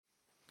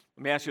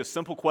Let me ask you a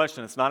simple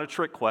question. It's not a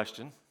trick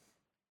question,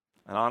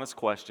 an honest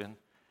question.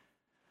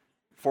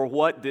 For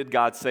what did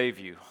God save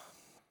you?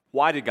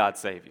 Why did God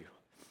save you?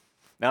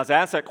 Now, as I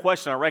ask that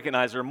question, I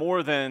recognize there are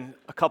more than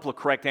a couple of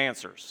correct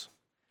answers.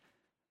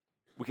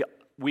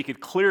 We could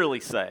clearly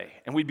say,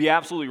 and we'd be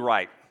absolutely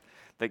right,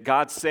 that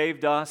God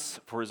saved us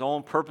for his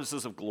own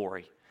purposes of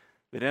glory,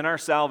 that in our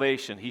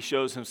salvation, he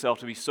shows himself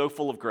to be so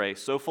full of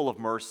grace, so full of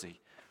mercy,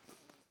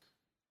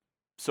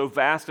 so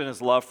vast in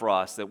his love for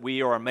us that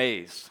we are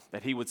amazed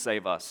that he would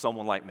save us,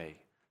 someone like me.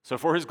 So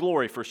for his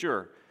glory, for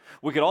sure.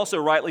 We could also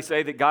rightly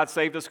say that God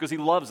saved us because he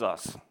loves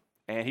us,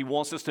 and he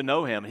wants us to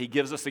know him. He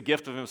gives us the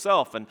gift of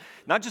himself, and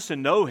not just to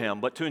know him,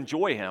 but to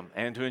enjoy him,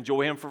 and to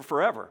enjoy him for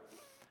forever.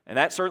 And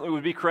that certainly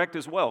would be correct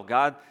as well.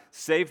 God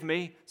saved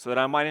me so that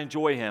I might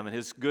enjoy him and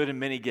his good and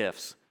many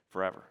gifts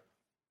forever.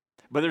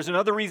 But there's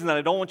another reason that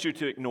I don't want you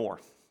to ignore.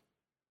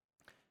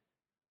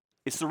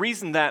 It's the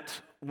reason that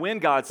when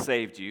God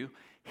saved you,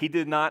 he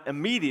did not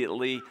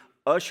immediately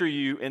usher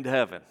you into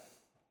heaven.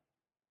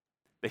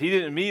 That he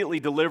didn't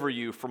immediately deliver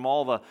you from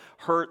all the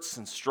hurts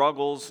and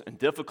struggles and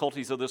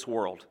difficulties of this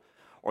world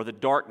or the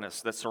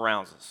darkness that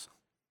surrounds us.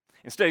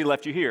 Instead, he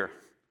left you here.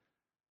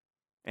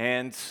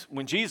 And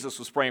when Jesus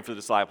was praying for the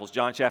disciples,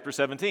 John chapter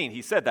 17,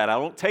 he said that, I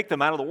don't take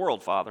them out of the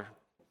world, Father,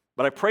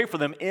 but I pray for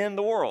them in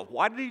the world.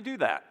 Why did he do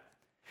that?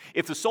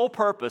 If the sole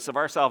purpose of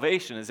our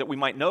salvation is that we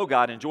might know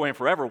God and enjoy him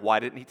forever,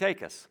 why didn't he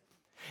take us?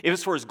 If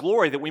it's for his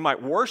glory that we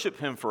might worship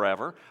him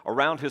forever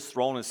around his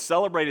throne and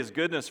celebrate his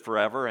goodness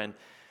forever and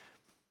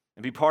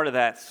be part of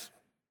that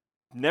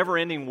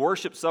never-ending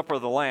worship supper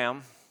of the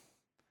Lamb,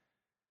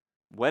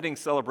 wedding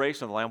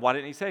celebration of the Lamb, why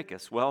didn't he take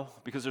us? Well,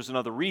 because there's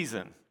another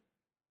reason.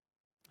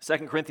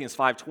 2 Corinthians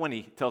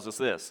 5:20 tells us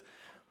this: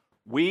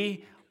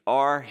 we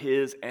are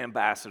his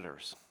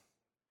ambassadors,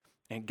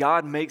 and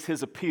God makes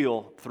his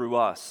appeal through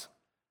us.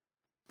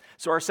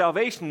 So our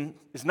salvation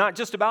is not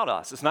just about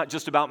us. It's not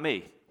just about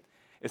me.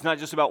 It's not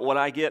just about what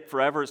I get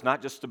forever. It's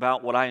not just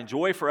about what I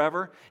enjoy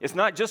forever. It's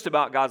not just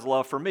about God's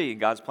love for me and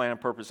God's plan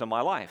and purpose in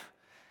my life.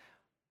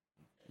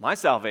 My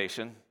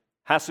salvation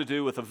has to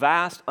do with a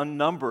vast,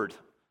 unnumbered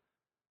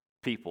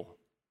people.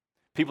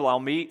 People I'll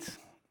meet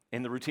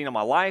in the routine of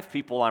my life,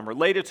 people I'm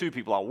related to,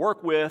 people I'll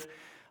work with,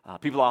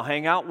 people I'll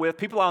hang out with,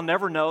 people I'll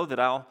never know that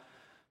I'll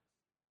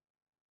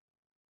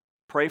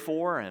pray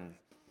for and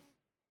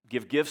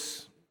give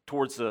gifts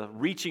towards the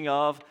reaching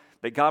of,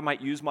 that God might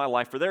use my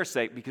life for their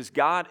sake, because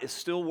God is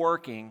still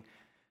working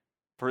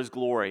for his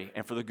glory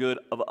and for the good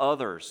of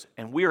others.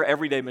 And we are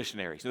everyday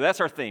missionaries. So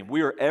that's our theme.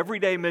 We are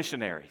everyday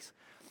missionaries.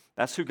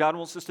 That's who God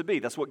wants us to be.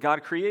 That's what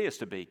God created us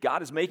to be.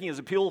 God is making his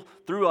appeal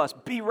through us.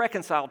 Be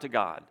reconciled to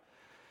God.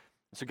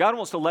 So God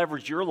wants to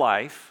leverage your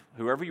life,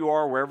 whoever you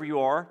are, wherever you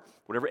are,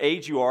 whatever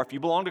age you are. If you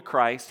belong to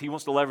Christ, he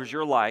wants to leverage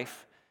your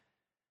life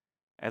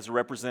as a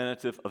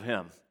representative of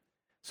him.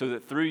 So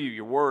that through you,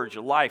 your words,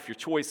 your life, your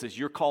choices,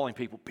 you're calling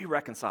people, be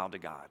reconciled to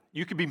God.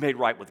 You can be made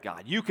right with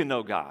God. You can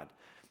know God.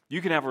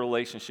 You can have a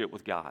relationship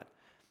with God.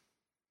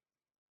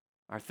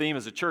 Our theme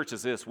as a church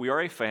is this: we are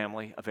a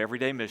family of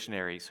everyday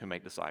missionaries who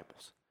make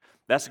disciples.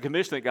 That's the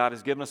commission that God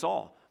has given us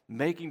all: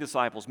 making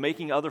disciples,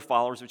 making other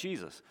followers of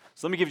Jesus.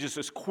 So let me give you just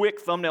this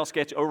quick thumbnail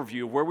sketch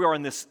overview of where we are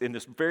in this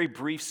very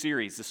brief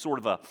series, this sort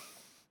of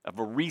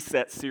a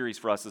reset series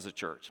for us as a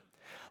church.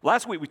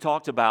 Last week we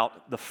talked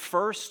about the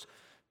first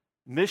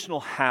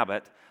missional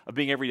habit of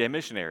being everyday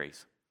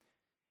missionaries.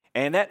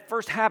 And that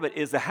first habit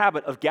is the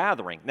habit of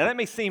gathering. Now that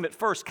may seem at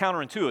first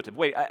counterintuitive.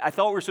 Wait, I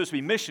thought we were supposed to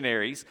be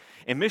missionaries,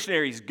 and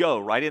missionaries go,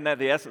 right? Isn't that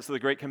the essence of the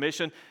Great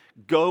Commission?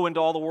 Go into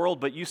all the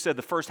world, but you said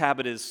the first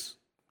habit is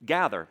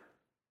gather.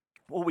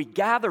 Well, we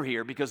gather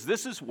here because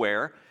this is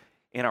where,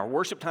 in our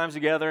worship times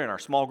together, in our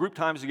small group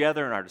times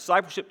together, in our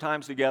discipleship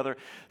times together,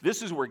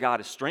 this is where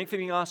God is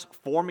strengthening us,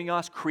 forming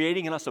us,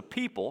 creating in us a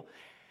people.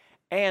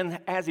 And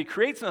as he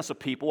creates in us a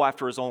people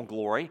after his own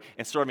glory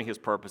and serving his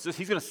purposes,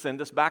 he's going to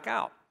send us back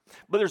out.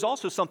 But there's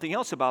also something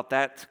else about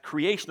that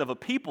creation of a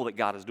people that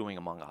God is doing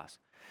among us.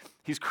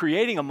 He's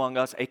creating among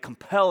us a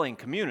compelling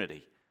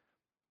community,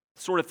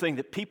 the sort of thing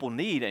that people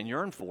need and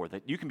yearn for,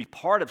 that you can be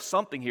part of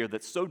something here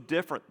that's so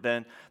different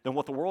than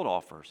what the world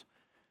offers.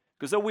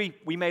 Because though we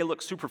may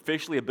look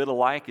superficially a bit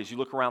alike as you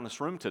look around this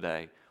room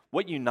today,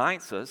 what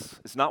unites us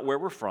is not where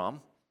we're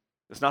from.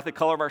 It's not the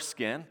color of our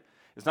skin.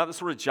 It's not the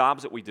sort of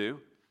jobs that we do.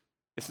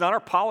 It's not our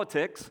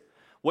politics.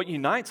 What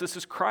unites us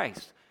is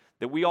Christ,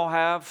 that we all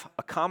have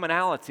a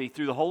commonality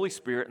through the Holy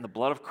Spirit and the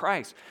blood of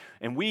Christ,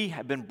 and we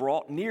have been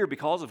brought near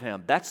because of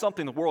him. That's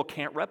something the world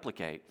can't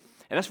replicate,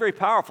 and that's very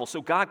powerful.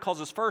 So God calls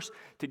us first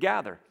to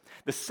gather.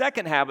 The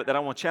second habit that I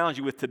want to challenge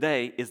you with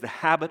today is the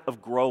habit of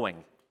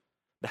growing.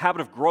 The habit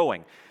of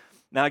growing.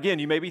 Now again,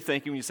 you may be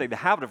thinking when you say the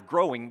habit of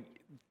growing,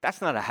 that's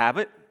not a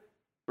habit,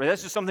 right?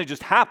 That's just something that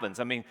just happens.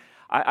 I mean,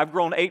 I've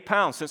grown 8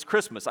 pounds since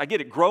Christmas. I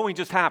get it. Growing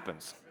just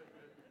happens.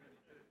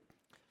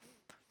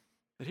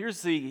 But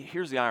here's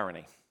the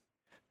irony.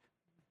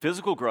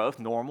 Physical growth,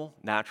 normal,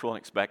 natural, and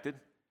expected.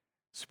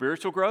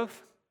 Spiritual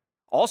growth,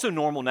 also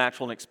normal,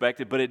 natural, and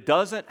expected, but it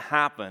doesn't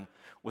happen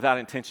without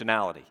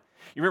intentionality.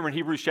 You remember in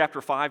Hebrews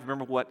chapter 5,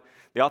 remember what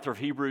the author of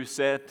Hebrews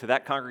said to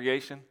that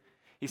congregation?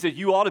 He said,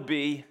 you ought to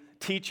be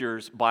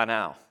teachers by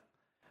now,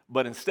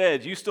 but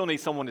instead you still need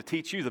someone to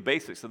teach you the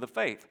basics of the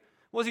faith.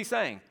 What is he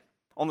saying?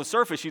 On the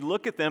surface, you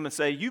look at them and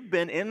say, you've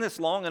been in this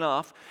long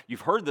enough,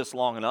 you've heard this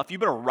long enough, you've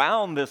been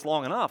around this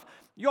long enough,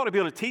 you ought to be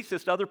able to teach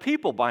this to other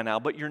people by now,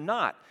 but you're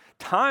not.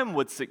 Time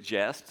would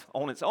suggest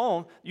on its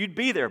own you'd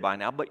be there by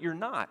now, but you're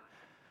not.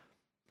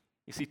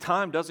 You see,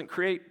 time doesn't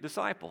create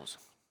disciples.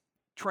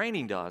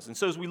 Training does. And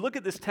so as we look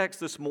at this text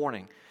this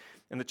morning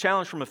and the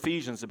challenge from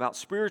Ephesians about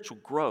spiritual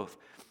growth,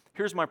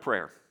 here's my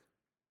prayer.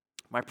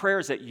 My prayer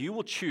is that you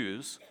will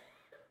choose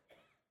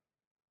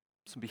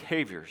some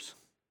behaviors.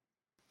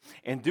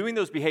 And doing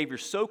those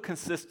behaviors so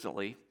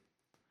consistently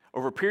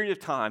over a period of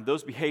time,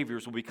 those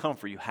behaviors will become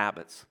for you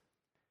habits.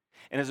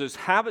 And as those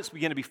habits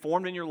begin to be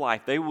formed in your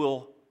life, they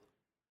will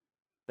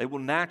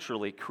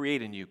naturally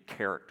create in you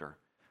character.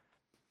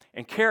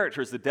 And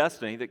character is the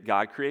destiny that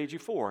God created you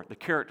for, the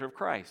character of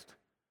Christ.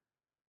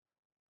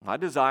 My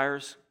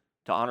desires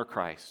to honor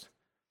Christ,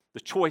 the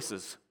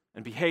choices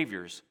and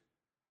behaviors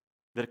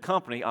that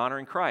accompany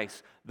honoring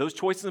Christ, those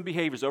choices and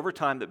behaviors over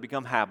time that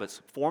become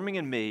habits, forming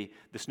in me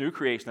this new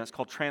creation that's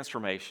called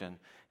transformation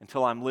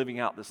until I'm living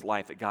out this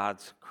life that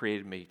God's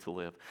created me to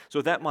live. So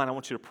with that in mind, I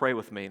want you to pray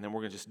with me, and then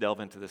we're going to just delve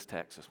into this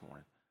text this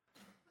morning.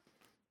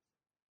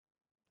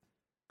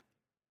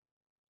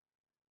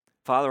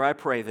 Father, I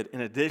pray that in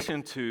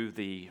addition to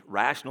the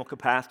rational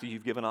capacity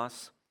you've given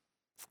us,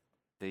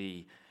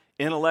 the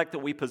intellect that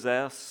we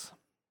possess,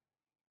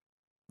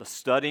 the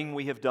studying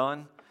we have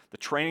done, the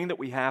training that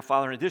we have,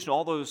 Father, in addition to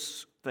all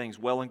those things,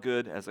 well and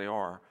good as they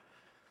are,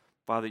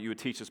 Father, you would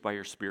teach us by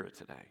your Spirit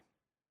today.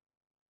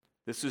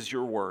 This is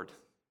your word.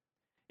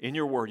 In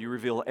your word, you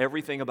reveal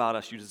everything about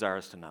us you desire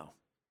us to know.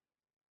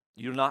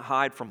 You do not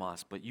hide from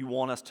us, but you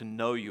want us to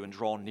know you and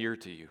draw near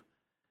to you.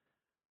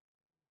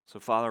 So,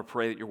 Father, I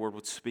pray that your word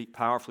would speak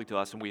powerfully to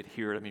us and we'd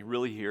hear it. I mean,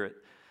 really hear it.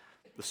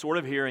 The sort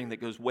of hearing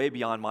that goes way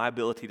beyond my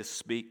ability to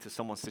speak to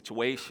someone's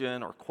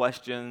situation or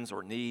questions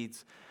or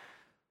needs.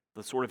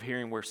 The sort of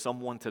hearing where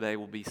someone today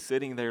will be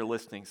sitting there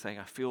listening, saying,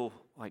 I feel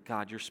like,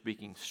 God, you're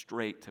speaking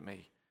straight to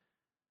me.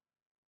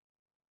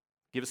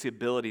 Give us the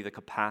ability, the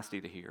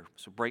capacity to hear.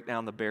 So break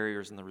down the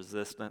barriers and the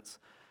resistance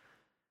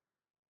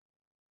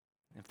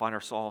and find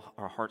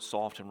our hearts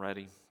soft and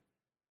ready.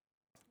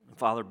 And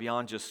Father,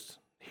 beyond just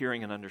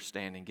hearing and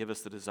understanding, give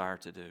us the desire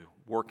to do.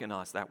 Work in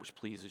us that which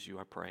pleases you,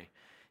 I pray.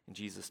 In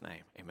Jesus'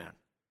 name, amen.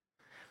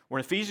 We're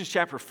in Ephesians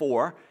chapter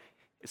 4.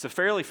 It's a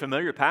fairly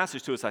familiar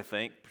passage to us, I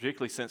think,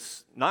 particularly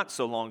since not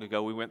so long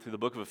ago we went through the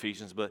book of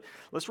Ephesians. But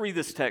let's read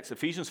this text,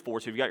 Ephesians 4.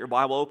 So if you've got your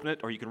Bible, open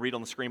it, or you can read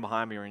on the screen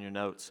behind me or in your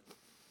notes.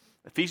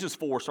 Ephesians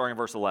 4, starting in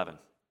verse 11.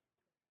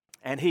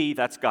 And he,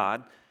 that's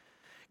God,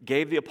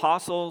 gave the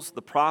apostles,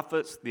 the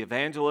prophets, the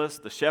evangelists,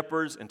 the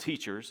shepherds, and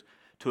teachers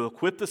to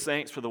equip the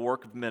saints for the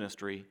work of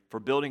ministry, for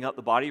building up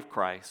the body of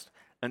Christ,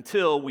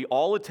 until we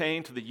all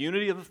attain to the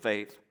unity of the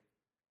faith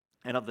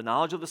and of the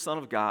knowledge of the Son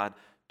of God,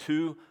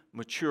 to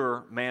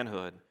mature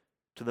manhood,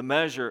 to the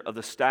measure of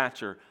the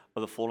stature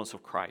of the fullness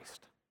of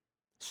Christ,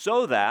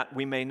 so that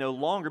we may no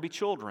longer be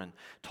children,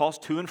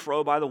 tossed to and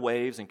fro by the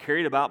waves and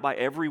carried about by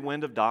every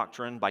wind of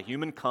doctrine, by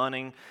human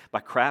cunning,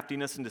 by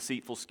craftiness and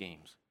deceitful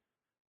schemes.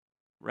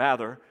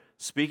 Rather,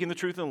 speaking the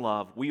truth in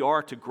love, we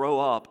are to grow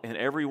up in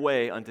every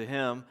way into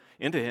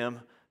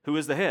him who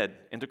is the head,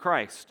 into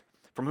Christ,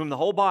 from whom the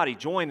whole body,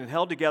 joined and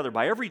held together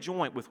by every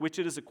joint with which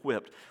it is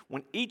equipped,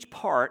 when each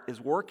part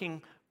is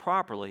working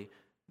properly,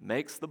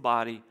 makes the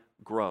body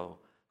grow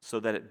so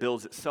that it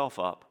builds itself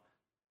up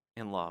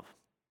in love.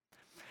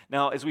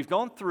 Now, as we've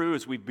gone through,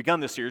 as we've begun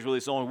this series, really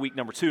it's only week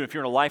number 2. If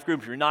you're in a life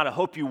group, if you're not, I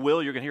hope you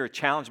will. You're going to hear a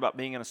challenge about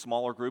being in a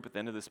smaller group at the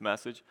end of this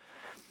message.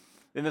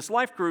 In this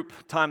life group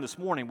time this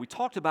morning, we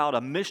talked about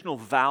a missional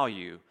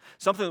value,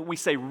 something that we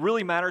say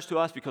really matters to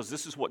us because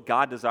this is what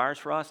God desires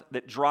for us,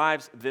 that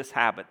drives this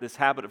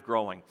habit of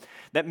growing.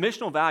 That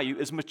missional value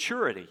is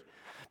maturity.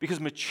 Because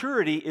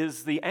maturity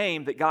is the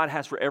aim that God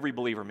has for every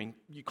believer. I mean,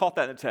 you caught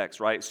that in the text,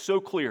 right? It's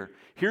so clear.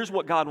 Here's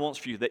what God wants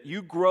for you, that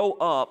you grow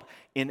up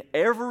in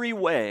every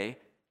way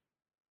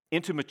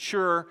into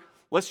mature,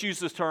 let's use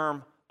this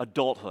term,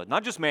 adulthood.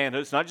 Not just manhood,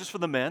 it's not just for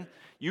the men.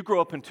 You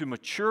grow up into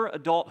mature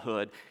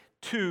adulthood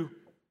to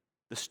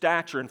the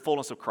stature and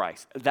fullness of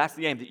Christ. That's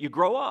the aim, that you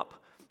grow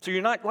up. So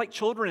you're not like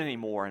children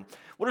anymore. And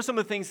what are some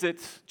of the things that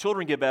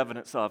children give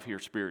evidence of here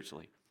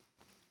spiritually?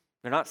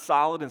 They're not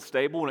solid and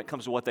stable when it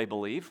comes to what they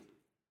believe.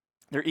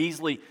 They're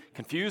easily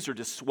confused or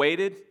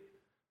dissuaded.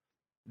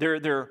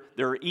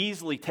 They're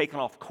easily taken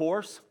off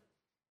course.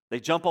 They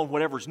jump on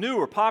whatever's new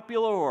or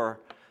popular, or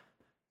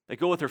they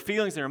go with their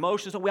feelings and their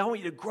emotions. Oh, I want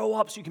you to grow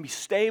up so you can be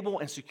stable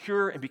and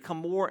secure and become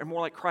more and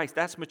more like Christ.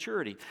 That's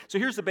maturity. So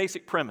here's the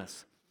basic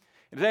premise.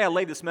 And today I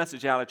laid this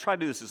message out. I tried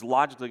to do this as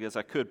logically as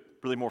I could,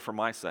 really more for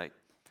my sake.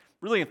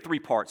 Really in 3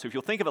 parts. So if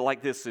you'll think of it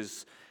like this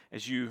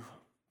as you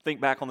think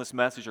back on this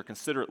message or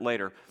consider it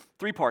later.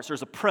 3 parts.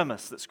 There's a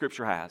premise that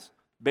Scripture has.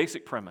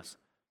 Basic premise.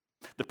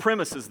 The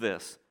premise is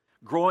this: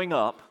 growing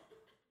up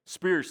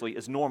spiritually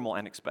is normal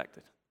and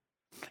expected.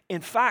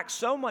 In fact,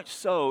 so much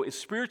so is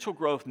spiritual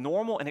growth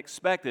normal and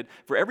expected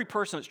for every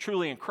person that's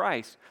truly in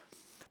Christ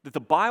that the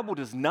Bible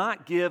does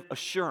not give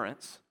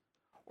assurance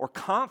or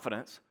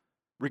confidence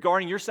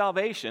regarding your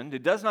salvation.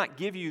 It does not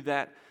give you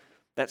that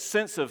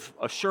sense of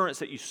assurance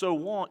that you so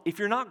want if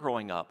you're not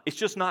growing up. It's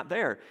just not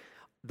there.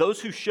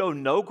 Those who show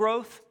no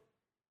growth,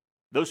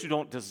 those who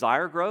don't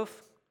desire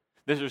growth,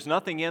 that there's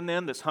nothing in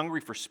them that's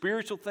hungry for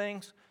spiritual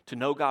things, to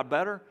know God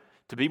better,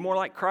 to be more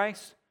like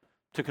Christ,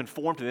 to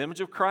conform to the image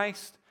of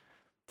Christ,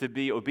 to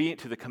be obedient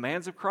to the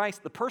commands of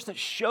Christ. The person that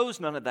shows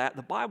none of that,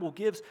 the Bible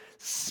gives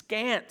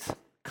scant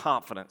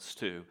confidence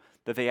to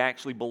that they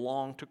actually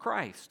belong to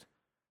Christ.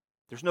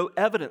 There's no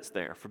evidence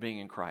there for being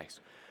in Christ.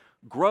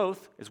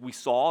 Growth, as we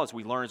saw, as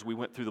we learned as we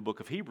went through the book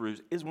of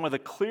Hebrews, is one of the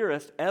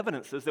clearest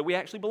evidences that we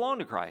actually belong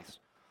to Christ,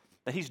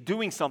 that He's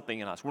doing something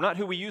in us. We're not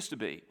who we used to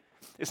be.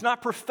 It's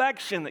not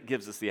perfection that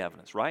gives us the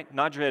evidence, right?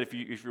 Nod your head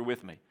if you're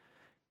with me.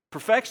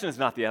 Perfection is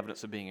not the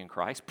evidence of being in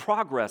Christ.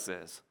 Progress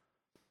is.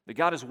 That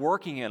God is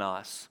working in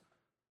us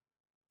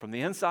from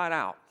the inside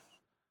out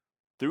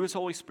through His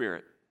Holy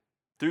Spirit,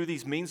 through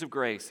these means of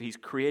grace. He's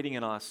creating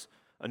in us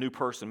a new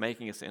person,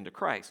 making us into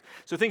Christ.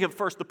 So think of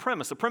first the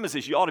premise. The premise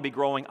is you ought to be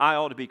growing, I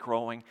ought to be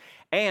growing,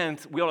 and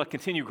we ought to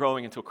continue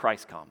growing until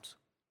Christ comes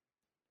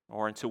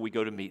or until we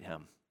go to meet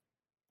Him.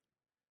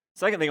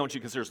 Second thing I want you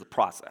to consider is the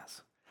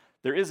process.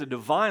 There is a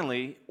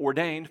divinely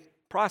ordained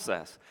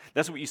process.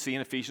 That's what you see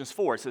in Ephesians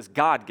 4. It says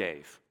God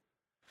gave.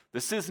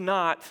 This is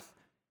not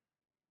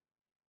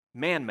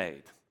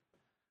man-made.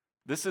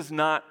 This is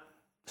not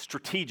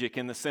strategic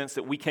in the sense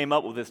that we came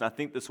up with this and I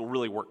think this will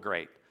really work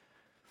great.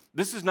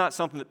 This is not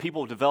something that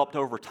people have developed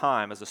over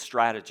time as a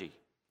strategy.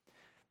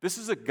 This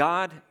is a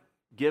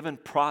God-given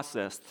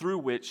process through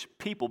which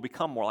people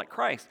become more like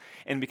Christ.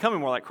 And becoming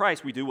more like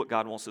Christ, we do what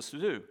God wants us to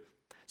do.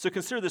 So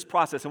consider this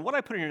process. And what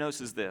I put in your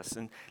notes is this.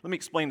 And let me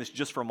explain this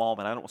just for a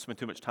moment. I don't want to spend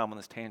too much time on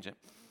this tangent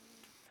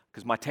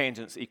because my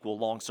tangents equal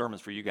long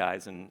sermons for you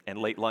guys and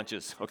late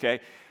lunches, okay?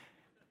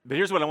 But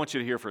here's what I want you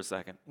to hear for a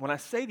second. When I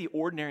say the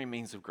ordinary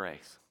means of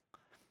grace,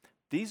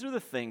 these are the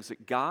things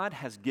that God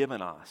has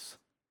given us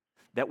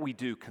that we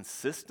do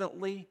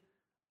consistently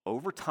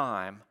over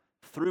time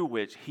through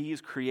which He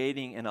is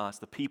creating in us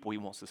the people He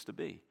wants us to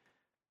be.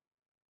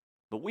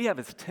 But we have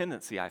this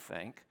tendency, I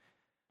think,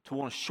 to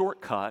want to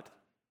shortcut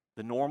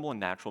the normal and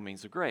natural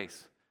means of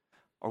grace.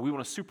 Or we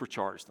want to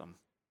supercharge them.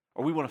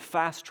 Or we want to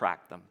fast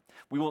track them.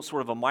 We want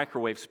sort of a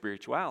microwave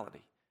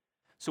spirituality.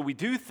 So we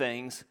do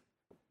things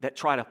that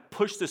try to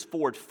push this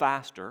forward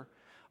faster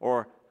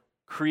or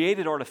create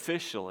it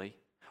artificially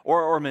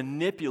or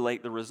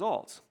manipulate the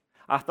results.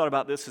 I thought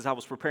about this as I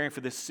was preparing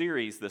for this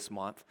series this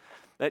month,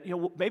 that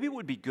maybe it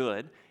would be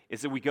good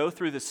is that we go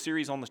through this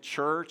series on the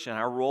church and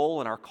our role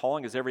and our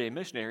calling as everyday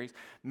missionaries.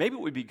 Maybe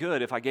it would be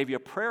good if I gave you a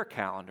prayer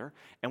calendar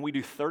and we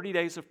do 30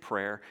 days of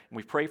prayer and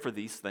we pray for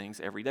these things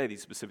every day,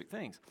 these specific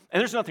things.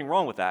 And there's nothing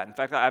wrong with that. In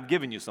fact, I've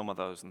given you some of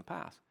those in the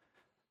past.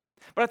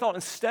 But I thought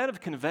instead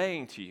of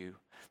conveying to you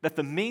that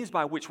the means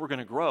by which we're going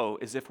to grow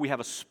is if we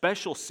have a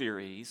special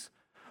series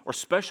or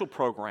special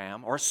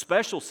program or a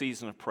special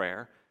season of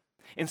prayer,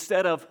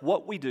 instead of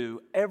what we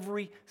do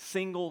every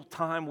single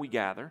time we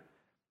gather,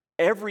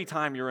 every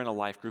time you're in a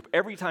life group,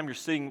 every time you're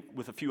sitting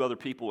with a few other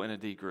people in a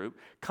D group,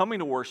 coming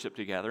to worship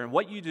together, and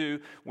what you do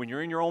when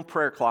you're in your own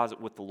prayer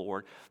closet with the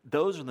Lord,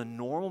 those are the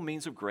normal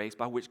means of grace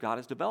by which God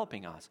is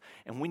developing us.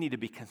 And we need to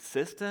be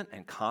consistent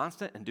and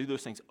constant and do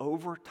those things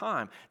over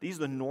time. These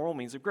are the normal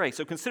means of grace.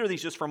 So consider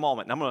these just for a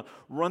moment. And I'm going to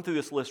run through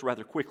this list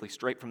rather quickly,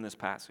 straight from this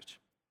passage.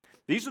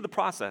 These are the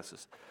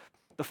processes.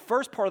 The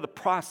first part of the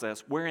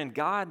process wherein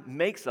God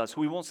makes us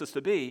who He wants us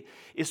to be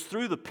is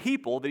through the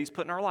people that He's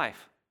put in our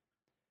life.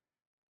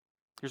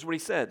 Here's what He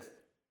said.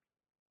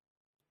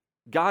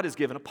 God has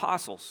given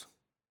apostles,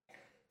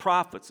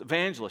 prophets,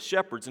 evangelists,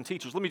 shepherds, and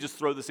teachers. Let me just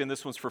throw this in.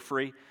 This one's for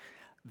free.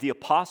 The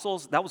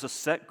apostles, that was a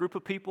set group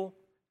of people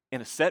in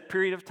a set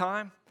period of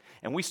time.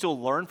 And we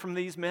still learn from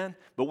these men,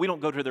 but we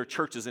don't go to their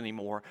churches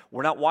anymore.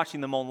 We're not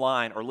watching them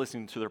online or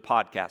listening to their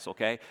podcasts,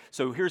 okay?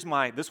 So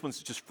this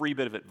one's just free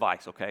bit of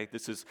advice, okay?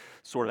 This is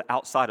sort of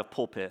outside of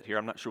pulpit here.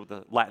 I'm not sure what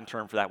the Latin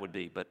term for that would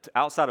be, but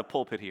outside of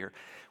pulpit here.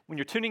 When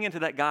you're tuning into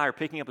that guy or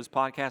picking up his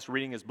podcast,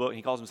 reading his book, and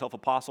he calls himself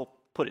apostle,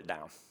 put it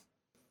down.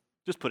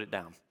 Just put it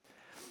down.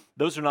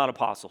 Those are not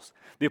apostles.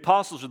 The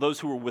apostles are those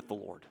who were with the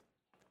Lord.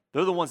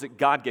 They're the ones that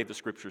God gave the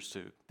scriptures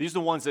to. These are the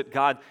ones that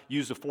God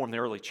used to form the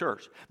early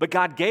church. But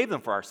God gave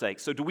them for our sake.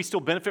 So do we still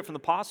benefit from the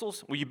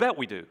apostles? Well, you bet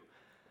we do.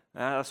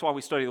 That's why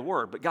we study the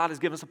Word. But God has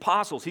given us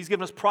apostles. He's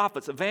given us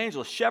prophets,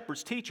 evangelists,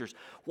 shepherds, teachers.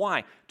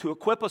 Why? To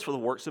equip us for the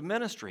works of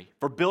ministry,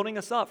 for building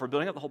us up, for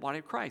building up the whole body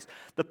of Christ.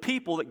 The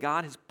people that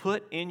God has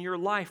put in your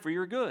life for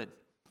your good.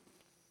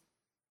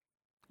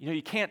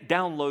 You can't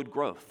download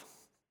growth.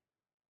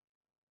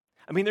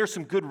 I mean, there's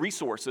some good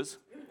resources.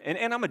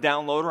 And I'm a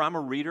downloader, I'm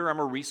a reader, I'm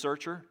a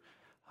researcher.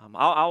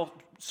 I'll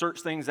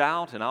search things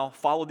out and I'll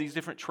follow these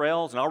different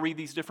trails and I'll read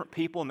these different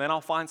people and then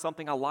I'll find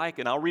something I like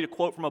and I'll read a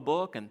quote from a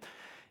book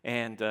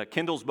and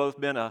Kindle's both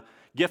been a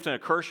gift and a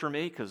curse for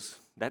me because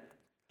that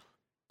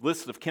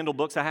list of Kindle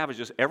books I have is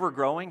just ever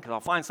growing because I'll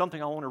find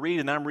something I want to read,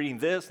 and then I'm reading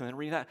this and then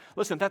reading that.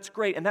 Listen, that's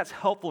great, and that's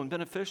helpful and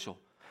beneficial.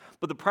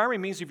 But the primary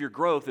means of your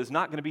growth is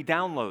not going to be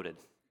downloaded.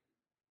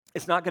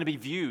 It's not going to be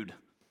viewed.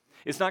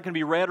 It's not going to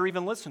be read or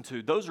even listened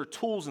to. Those are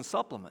tools and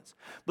supplements.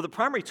 But the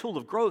primary tool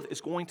of growth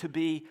is going to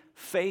be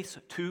face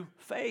to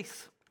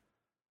face.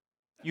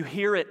 You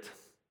hear it,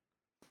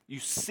 you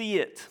see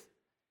it,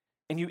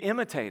 and you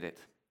imitate it.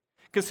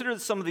 Consider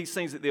some of these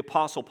things that the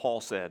Apostle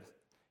Paul said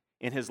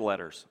in his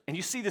letters. And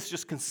you see this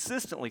just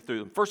consistently through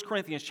them. 1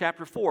 Corinthians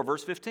chapter 4,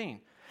 verse 15.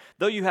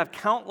 Though you have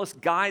countless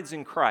guides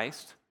in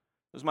Christ,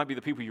 those might be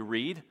the people you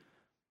read,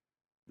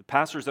 the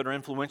pastors that are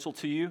influential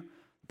to you,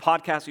 the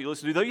podcasts that you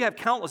listen to. Though you have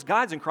countless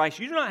guides in Christ,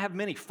 you do not have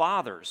many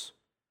fathers.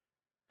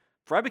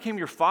 For I became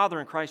your father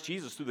in Christ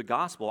Jesus through the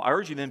gospel. I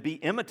urge you then, be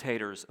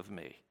imitators of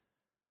me.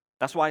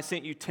 That's why I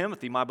sent you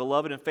Timothy, my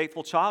beloved and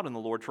faithful child in the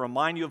Lord, to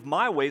remind you of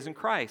my ways in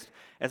Christ,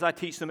 as I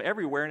teach them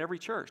everywhere in every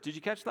church. Did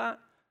you catch that?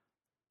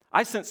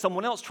 I sent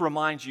someone else to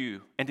remind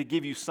you and to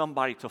give you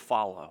somebody to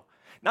follow.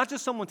 Not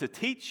just someone to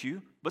teach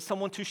you, but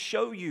someone to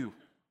show you.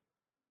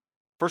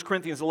 1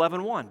 Corinthians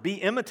 11:1, be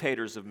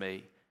imitators of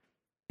me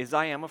as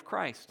I am of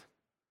Christ.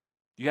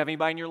 Do you have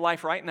anybody in your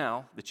life right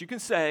now that you can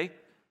say,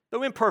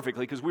 though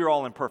imperfectly, because we're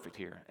all imperfect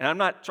here, and I'm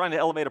not trying to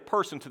elevate a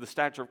person to the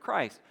stature of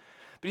Christ,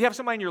 but you have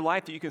somebody in your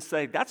life that you can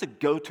say, that's a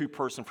go-to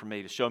person for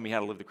me to show me how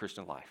to live the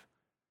Christian life.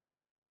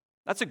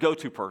 That's a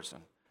go-to person.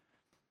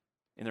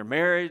 In their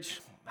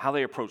marriage, how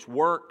they approach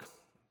work,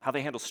 how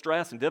they handle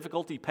stress and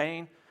difficulty,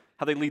 pain,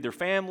 how they lead their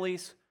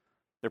families,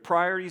 their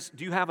priorities.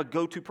 Do you have a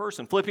go-to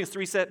person? Philippians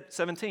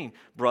 3:17,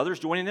 brothers,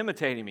 join in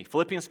imitating me.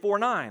 Philippians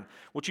 4:9,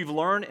 what you've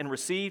learned and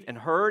received and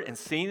heard and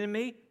seen in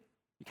me.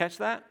 You catch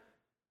that?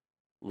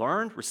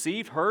 Learned,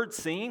 received, heard,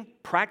 seen,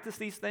 practice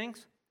these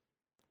things.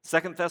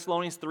 2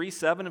 Thessalonians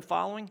 3:7 and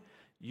following,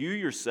 you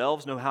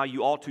yourselves know how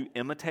you ought to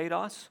imitate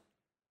us,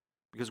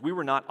 because we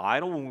were not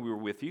idle when we were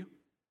with you.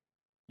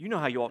 You know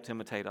how you ought to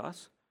imitate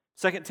us.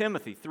 2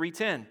 Timothy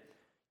 3:10,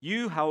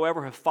 you,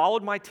 however, have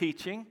followed my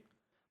teaching,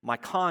 my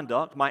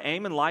conduct, my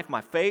aim in life, my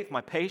faith,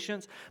 my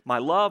patience, my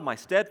love, my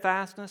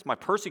steadfastness, my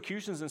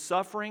persecutions and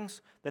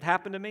sufferings that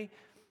happened to me.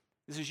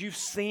 This is, you've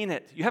seen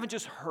it. You haven't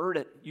just heard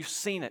it. You've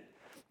seen it.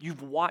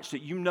 You've watched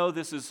it. You know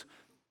this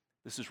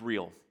is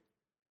real.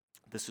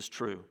 This is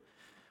true.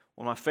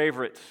 One of my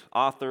favorite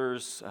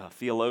authors,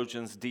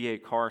 theologians, D.A.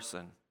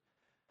 Carson,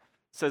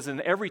 says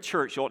in every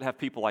church you ought to have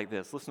people like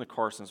this. Listen to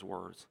Carson's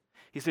words.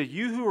 He said,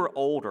 you who are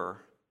older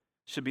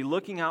should be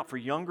looking out for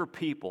younger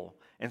people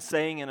and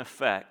saying in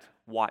effect,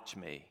 watch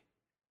me.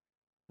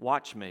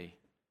 Watch me.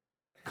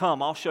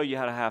 Come, I'll show you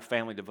how to have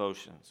family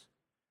devotions.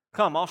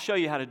 Come, I'll show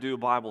you how to do a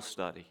Bible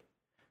study.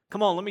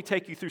 Come on, let me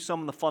take you through some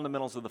of the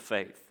fundamentals of the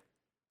faith.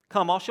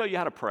 Come, I'll show you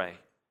how to pray.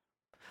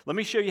 Let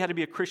me show you how to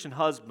be a Christian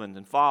husband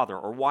and father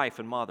or wife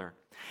and mother.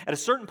 At a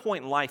certain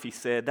point in life, he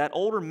said, that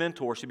older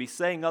mentor should be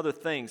saying other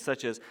things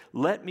such as,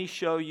 let me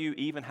show you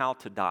even how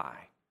to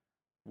die.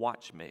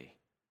 Watch me.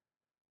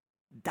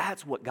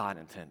 That's what God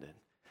intended.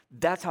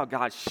 That's how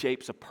God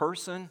shapes a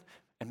person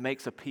and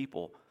makes a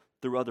people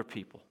through other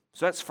people.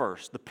 So that's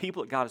first, the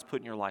people that God has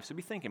put in your life. So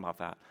be thinking about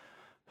that.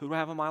 Who do I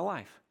have in my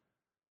life?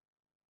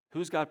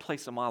 Who's God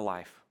placed in my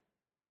life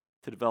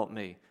to develop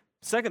me?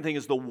 Second thing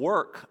is the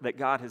work that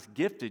God has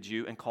gifted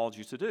you and called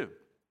you to do.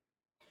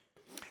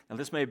 Now,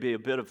 this may be a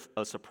bit of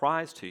a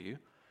surprise to you,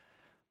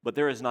 but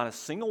there is not a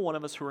single one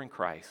of us who are in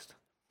Christ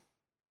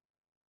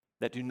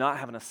that do not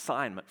have an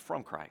assignment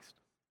from Christ.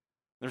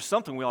 There's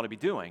something we ought to be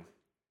doing.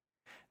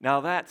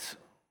 Now, that's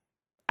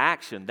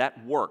action,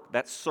 that work,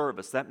 that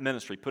service, that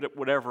ministry, put it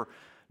whatever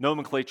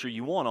nomenclature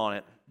you want on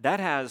it, that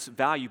has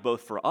value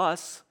both for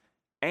us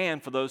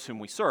and for those whom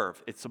we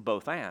serve. It's a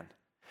both and.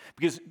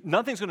 Because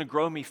nothing's going to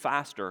grow me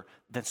faster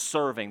than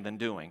serving than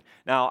doing.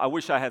 Now, I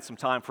wish I had some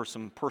time for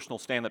some personal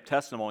stand-up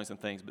testimonies and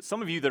things, but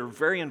some of you that are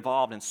very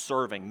involved in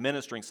serving,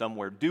 ministering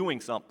somewhere, doing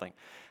something,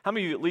 how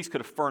many of you at least could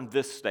affirm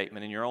this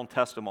statement in your own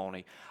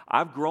testimony?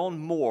 I've grown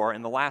more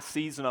in the last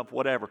season of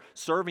whatever,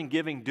 serving,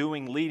 giving,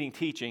 doing, leading,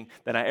 teaching,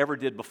 than I ever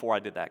did before I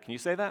did that. Can you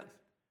say that?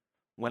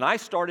 When I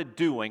started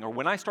doing, or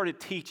when I started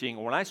teaching,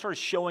 or when I started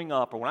showing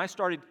up, or when I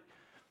started,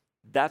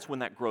 that's when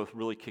that growth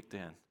really kicked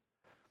in.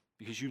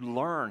 Because you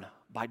learn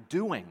by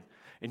doing,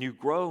 and you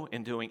grow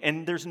in doing.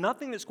 And there's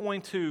nothing that's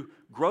going to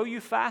grow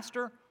you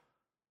faster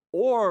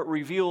or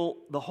reveal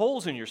the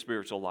holes in your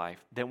spiritual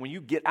life than when you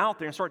get out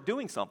there and start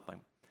doing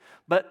something.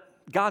 But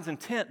God's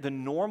intent, the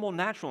normal,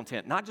 natural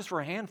intent, not just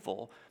for a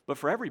handful, but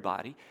for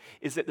everybody,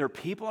 is that there are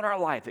people in our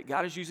life that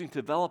God is using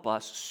to develop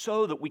us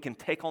so that we can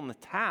take on the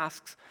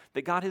tasks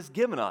that God has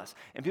given us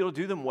and be able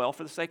to do them well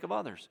for the sake of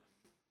others.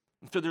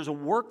 And so there's a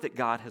work that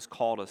God has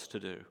called us to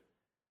do.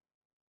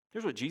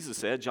 Here's what Jesus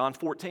said, John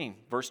 14,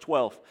 verse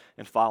 12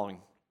 and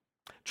following.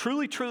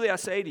 Truly, truly, I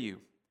say to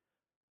you,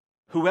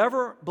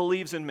 whoever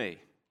believes in me.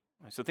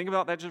 So think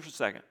about that just for a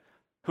second.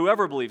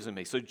 Whoever believes in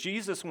me. So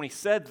Jesus, when he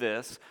said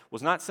this,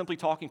 was not simply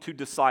talking to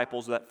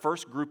disciples, that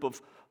first group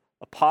of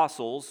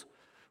apostles.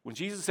 When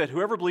Jesus said,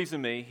 whoever believes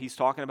in me, he's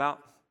talking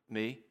about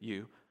me,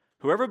 you.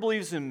 Whoever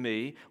believes in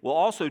me will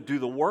also do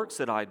the works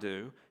that I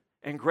do,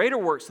 And greater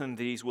works than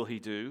these will he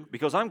do,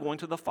 because I'm going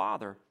to the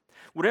Father.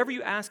 Whatever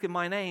you ask in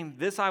my name,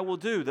 this I will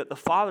do, that the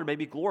Father may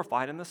be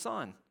glorified in the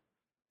Son.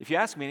 If you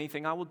ask me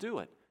anything, I will do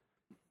it.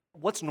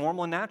 What's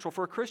normal and natural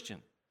for a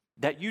Christian?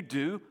 That you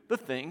do the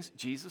things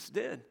Jesus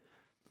did.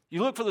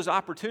 You look for those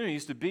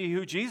opportunities to be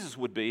who Jesus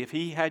would be if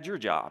he had your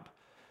job,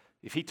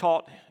 if he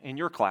taught in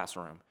your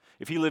classroom,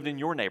 if he lived in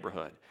your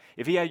neighborhood,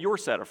 if he had your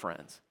set of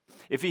friends,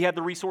 if he had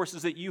the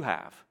resources that you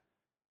have.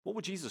 What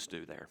would Jesus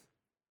do there?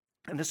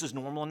 And this is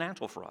normal and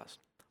natural for us.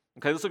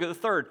 Okay, let's look at the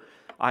third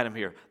item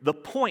here. The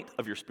point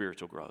of your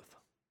spiritual growth.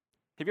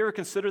 Have you ever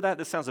considered that?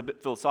 This sounds a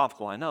bit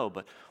philosophical, I know,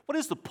 but what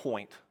is the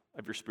point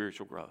of your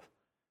spiritual growth?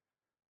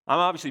 I'm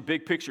obviously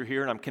big picture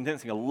here, and I'm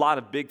condensing a lot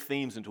of big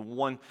themes into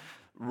one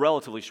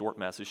relatively short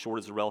message. Short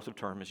is a relative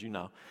term, as you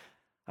know.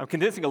 I'm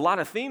condensing a lot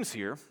of themes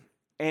here,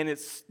 and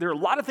there are a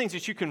lot of things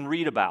that you can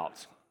read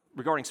about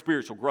regarding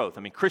spiritual growth.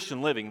 I mean,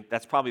 Christian living,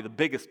 that's probably the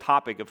biggest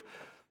topic of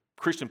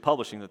Christian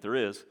publishing that there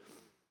is.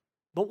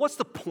 But what's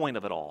the point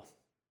of it all?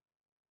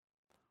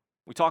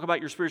 We talk about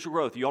your spiritual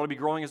growth. You ought to be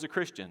growing as a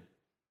Christian.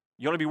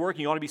 You ought to be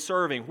working. You ought to be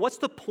serving. What's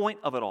the point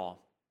of it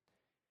all?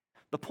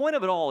 The point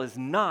of it all is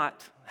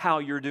not how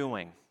you're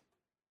doing.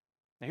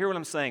 Now, hear what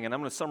I'm saying, and I'm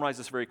going to summarize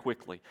this very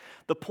quickly.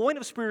 The point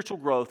of spiritual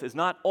growth is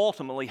not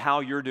ultimately how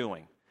you're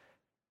doing.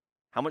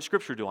 How much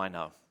Scripture do I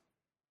know?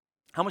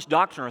 How much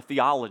doctrine or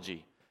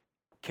theology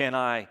can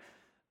I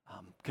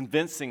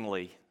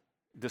convincingly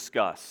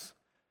discuss?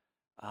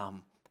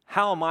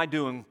 How am I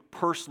doing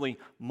personally,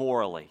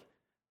 morally?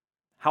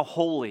 How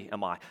holy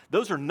am I?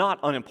 Those are not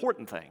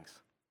unimportant things.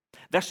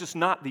 That's just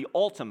not the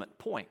ultimate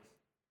point.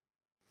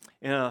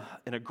 In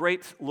a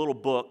great little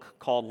book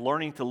called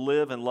Learning to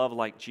Live and Love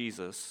Like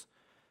Jesus,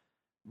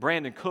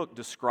 Brandon Cook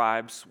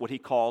describes what he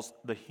calls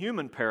the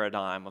human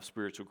paradigm of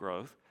spiritual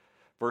growth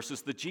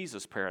versus the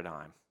Jesus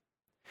paradigm.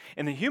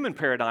 In the human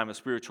paradigm of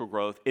spiritual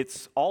growth,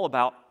 it's all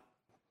about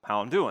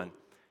how I'm doing.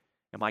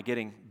 Am I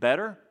getting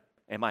better?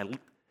 Am I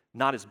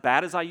not as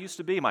bad as I used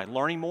to be? Am I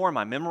learning more? Am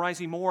I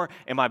memorizing more?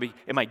 Am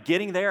I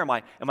getting there? Am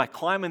I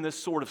climbing this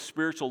sort of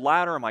spiritual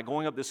ladder? Am I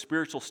going up this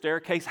spiritual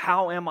staircase?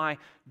 How am I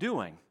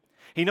doing?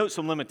 He notes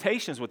some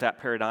limitations with that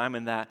paradigm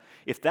in that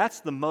if that's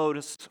the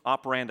modus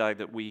operandi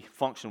that we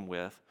function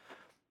with,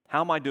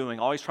 how am I doing?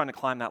 Always trying to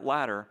climb that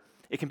ladder,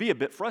 it can be a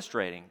bit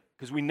frustrating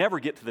because we never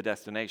get to the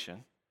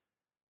destination.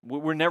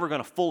 We're never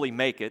going to fully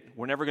make it.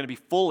 We're never going to be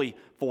fully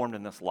formed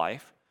in this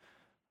life.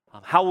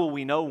 How will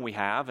we know when we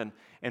have?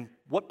 And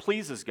what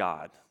pleases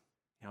God?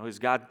 You know, is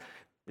God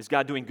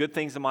doing good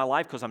things in my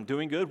life because I'm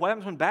doing good? What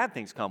happens when bad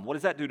things come? What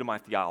does that do to my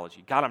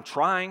theology? God, I'm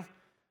trying.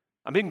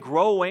 I've been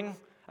growing.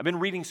 I've been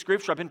reading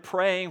Scripture. I've been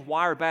praying.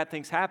 Why are bad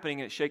things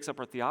happening? And it shakes up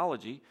our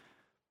theology.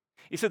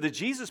 He said the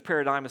Jesus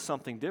paradigm is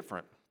something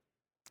different.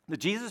 The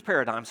Jesus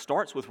paradigm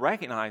starts with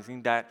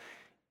recognizing that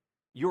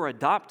you're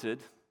adopted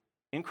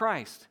in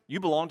Christ. You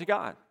belong to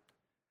God.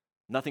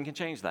 Nothing can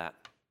change that.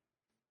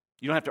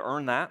 You don't have to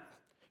earn that.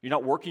 You're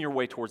not working your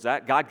way towards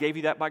that. God gave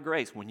you that by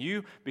grace. When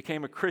you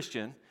became a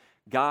Christian,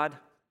 God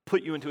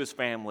put you into His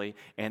family,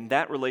 and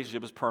that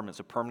relationship is permanent. It's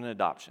a permanent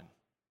adoption.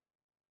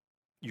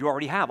 You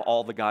already have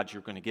all the God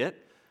you're going to get.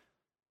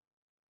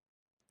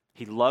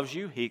 He loves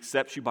you. He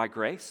accepts you by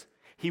grace.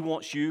 He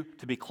wants you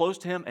to be close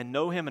to Him and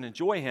know Him and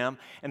enjoy Him.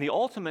 And the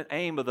ultimate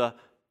aim of the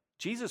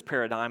Jesus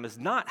paradigm is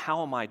not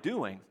how am I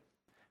doing,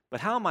 but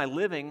how am I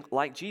living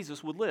like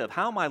Jesus would live?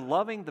 How am I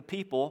loving the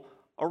people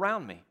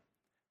around me?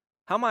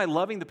 How am I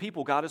loving the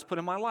people God has put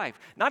in my life?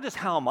 Not just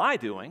how am I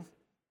doing.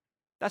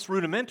 That's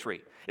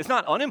rudimentary. It's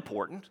not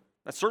unimportant.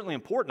 That's certainly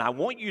important. I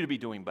want you to be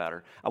doing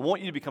better. I want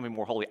you to be becoming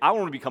more holy. I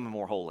want to be becoming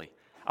more holy.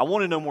 I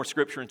want to know more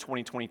Scripture in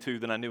 2022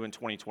 than I knew in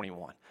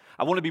 2021.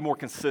 I want to be more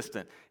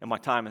consistent in my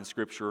time in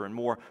Scripture and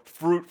more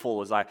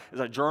fruitful as I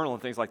journal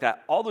and things like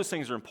that. All those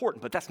things are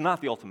important, but that's not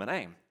the ultimate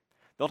aim.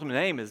 The ultimate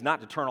aim is not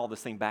to turn all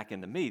this thing back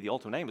into me. The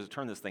ultimate aim is to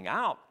turn this thing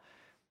out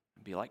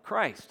and be like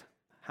Christ.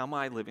 How am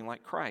I living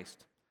like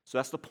Christ? So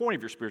that's the point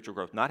of your spiritual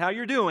growth. Not how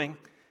you're doing,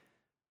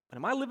 but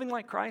am I living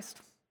like Christ?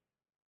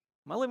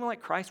 Am I living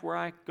like Christ where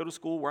I go to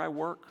school, where I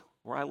work,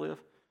 where I live?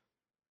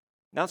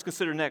 Now let's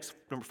consider next,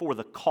 number 4,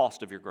 the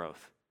cost of your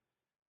growth.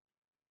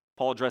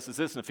 Paul addresses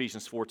this in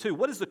Ephesians 4:2.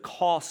 What is the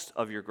cost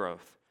of your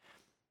growth?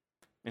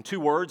 In 2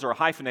 words or a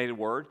hyphenated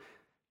word,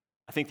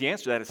 I think the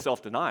answer to that is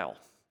self-denial.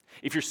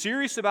 If you're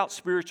serious about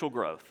spiritual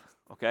growth,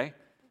 okay,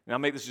 and I'll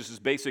make this just as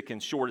basic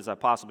and short as I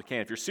possibly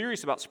can. If you're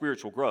serious about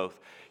spiritual growth,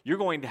 you're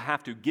going to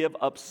have to give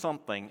up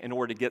something in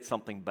order to get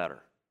something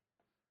better.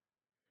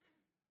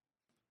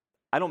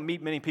 I don't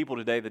meet many people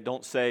today that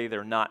don't say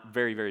they're not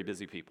very, very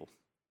busy people.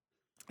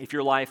 If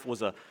your life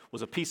was a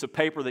piece of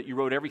paper that you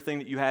wrote everything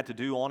that you had to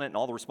do on it and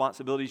all the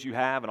responsibilities you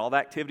have and all the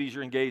activities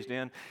you're engaged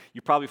in,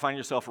 you probably find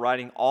yourself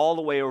writing all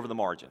the way over the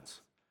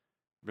margins.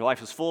 Your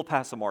life is full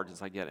past the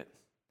margins, I get it.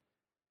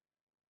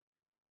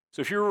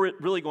 So if you're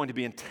really going to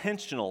be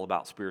intentional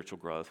about spiritual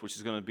growth, which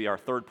is going to be our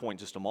third point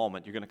in just a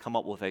moment, you're going to come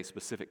up with a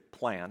specific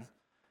plan,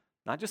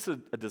 not just a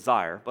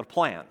desire, but a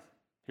plan.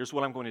 Here's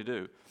what I'm going to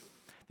do.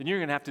 then you're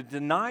going to have to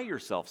deny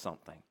yourself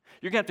something.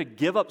 You're going to have to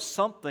give up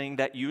something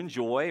that you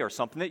enjoy or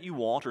something that you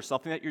want or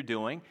something that you're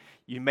doing.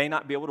 You may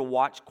not be able to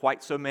watch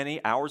quite so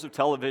many hours of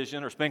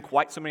television or spend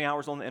quite so many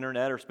hours on the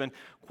internet or spend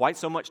quite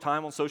so much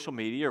time on social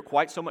media or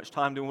quite so much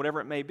time doing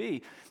whatever it may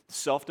be.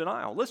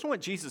 Self-denial. Listen to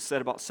what Jesus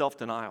said about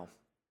self-denial.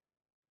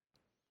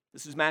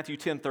 This is Matthew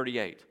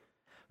 10:38.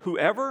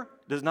 Whoever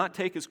does not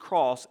take his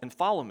cross and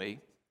follow me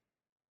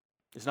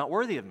is not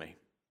worthy of me.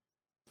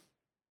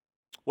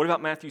 What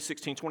about Matthew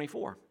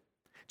 16:24?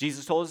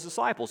 Jesus told his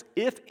disciples,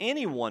 if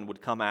anyone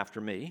would come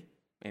after me,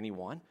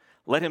 anyone,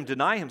 let him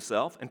deny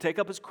himself and take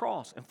up his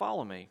cross and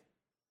follow me.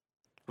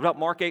 What about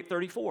Mark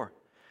 8:34?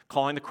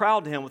 Calling the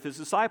crowd to him with his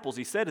disciples,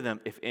 he said to them,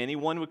 if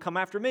anyone would come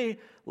after me,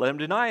 let him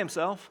deny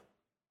himself,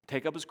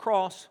 take up his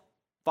cross,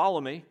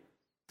 follow me.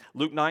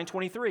 Luke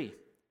 9:23.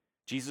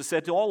 Jesus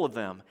said to all of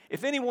them,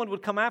 if anyone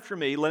would come after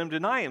me, let him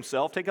deny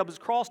himself, take up his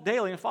cross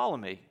daily and follow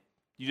me.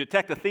 You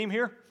detect a theme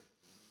here?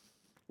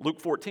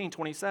 Luke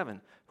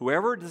 14:27.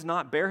 Whoever does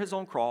not bear his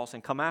own cross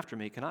and come after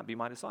me cannot be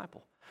my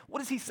disciple.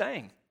 What is he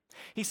saying?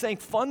 He's saying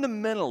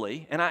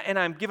fundamentally, and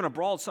I'm giving a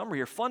broad summary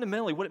here,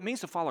 fundamentally what it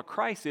means to follow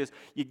Christ is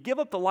you give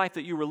up the life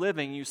that you were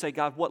living and you say,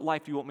 God, what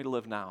life do you want me to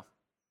live now?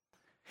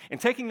 And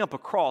taking up a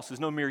cross is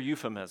no mere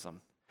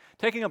euphemism.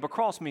 Taking up a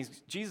cross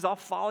means, Jesus, I'll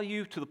follow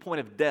you to the point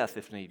of death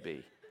if need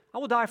be. I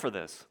will die for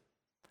this.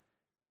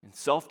 In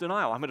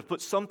self-denial, I'm going to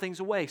put some things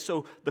away.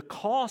 So the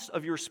cost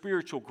of your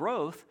spiritual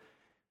growth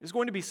is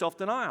going to be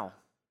self-denial.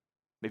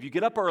 Maybe you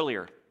get up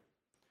earlier.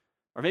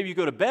 Or maybe you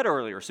go to bed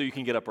earlier so you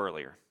can get up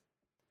earlier.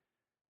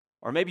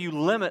 Or maybe you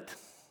limit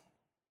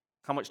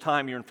how much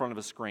time you're in front of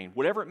a screen.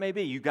 Whatever it may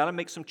be, you've got to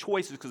make some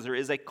choices because there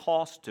is a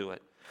cost to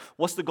it.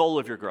 What's the goal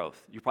of your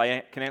growth? You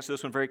probably can answer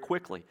this one very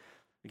quickly.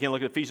 Again,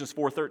 look at Ephesians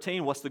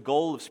 4:13. What's the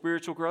goal of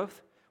spiritual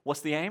growth?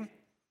 What's the aim?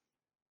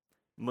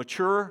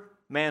 Mature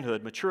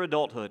manhood, mature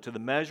adulthood to the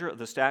measure of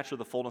the stature of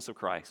the fullness of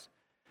Christ.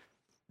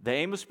 The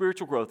aim of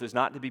spiritual growth is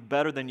not to be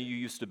better than you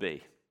used to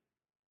be.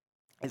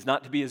 It's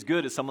not to be as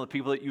good as some of the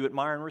people that you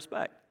admire and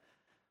respect.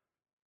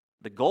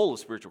 The goal of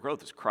spiritual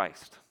growth is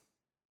Christ.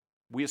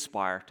 We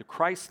aspire to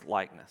Christ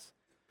likeness.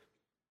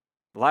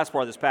 The last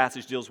part of this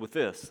passage deals with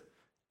this,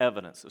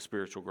 evidence of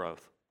spiritual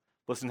growth.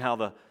 Listen how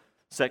the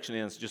section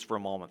ends just for a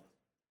moment.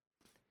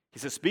 He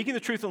says, speaking the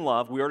truth in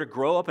love, we are to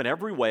grow up in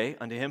every way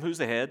unto him who's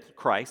the head,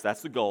 Christ,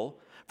 that's the goal,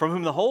 from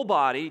whom the whole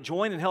body,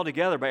 joined and held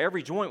together by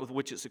every joint with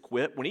which it's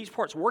equipped, when each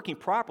part's working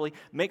properly,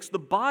 makes the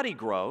body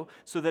grow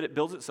so that it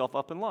builds itself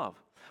up in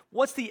love.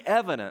 What's the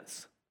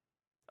evidence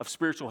of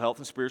spiritual health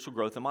and spiritual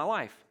growth in my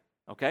life?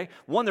 Okay?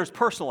 One, there's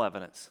personal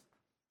evidence.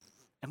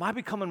 Am I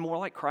becoming more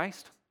like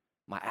Christ?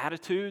 My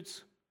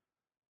attitudes,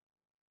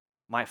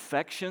 my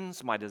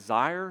affections, my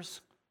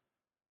desires,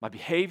 my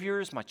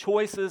behaviors, my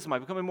choices, am I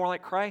becoming more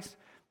like Christ?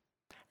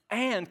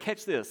 And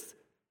catch this,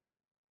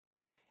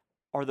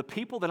 are the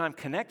people that I'm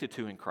connected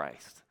to in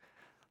Christ,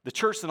 the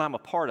church that I'm a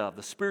part of,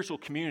 the spiritual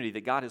community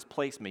that God has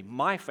placed me,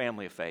 my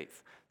family of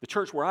faith, the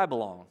church where I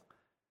belong,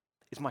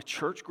 is my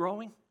church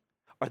growing?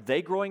 Are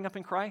they growing up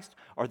in Christ?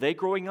 Are they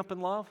growing up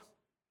in love?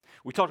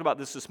 We talked about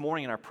this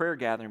morning in our prayer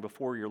gathering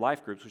before your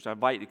life groups, which I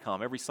invite you to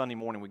come. Every Sunday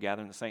morning we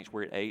gather in the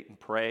sanctuary at 8 and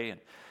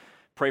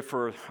pray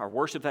for our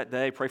worship that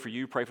day, pray for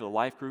you, pray for the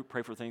life group,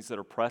 pray for things that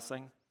are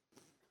pressing.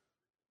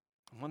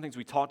 One of the things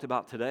we talked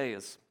about today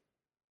is,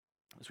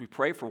 as we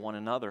pray for one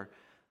another,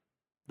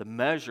 the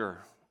measure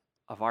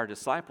of our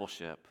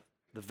discipleship,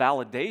 the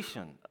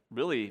validation,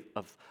 really,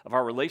 of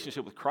our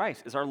relationship with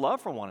Christ is our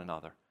love for one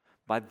another.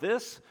 By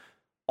this,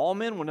 all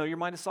men will know you're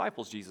my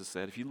disciples, Jesus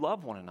said, if you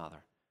love one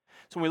another.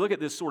 So when we look at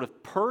this sort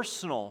of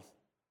personal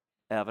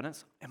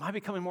evidence, am I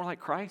becoming more like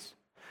Christ?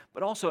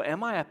 But also,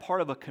 am I a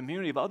part of a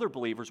community of other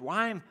believers where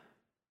I'm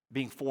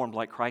being formed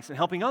like Christ and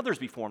helping others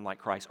be formed like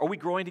Christ? Are we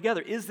growing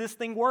together? Is this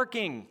thing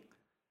working?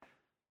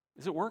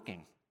 Is it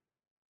working?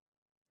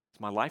 Is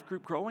my life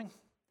group growing?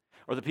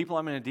 Are the people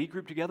I'm in a D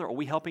group together, are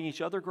we helping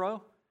each other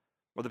grow?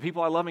 Are the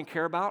people I love and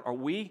care about, are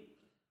we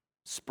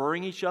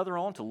spurring each other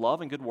on to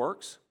love and good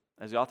works?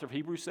 As the author of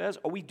Hebrews says,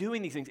 are we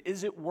doing these things?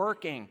 Is it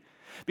working?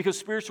 Because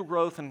spiritual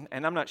growth, and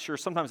I'm not sure,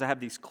 sometimes I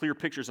have these clear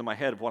pictures in my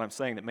head of what I'm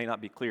saying that may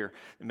not be clear.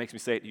 It makes me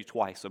say it to you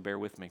twice, so bear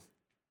with me.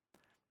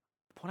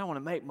 The point I want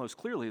to make most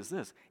clearly is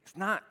this. It's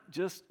not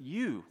just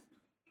you.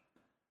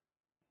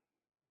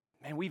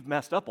 Man, we've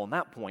messed up on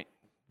that point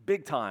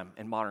big time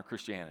in modern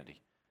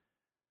Christianity.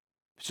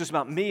 It's just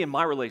about me and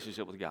my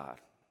relationship with God.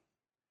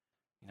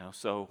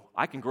 So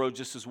I can grow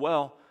just as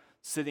well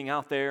sitting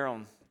out there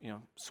on,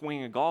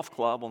 swinging a golf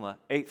club on the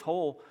 8th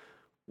hole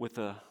with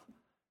a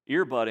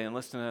earbud in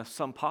listening to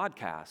some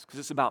podcast because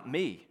it's about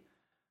me.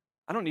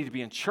 I don't need to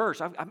be in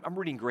church. I'm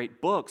reading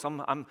great books.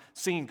 I'm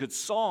singing good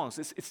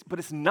songs. But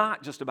it's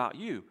not just about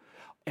you.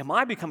 Am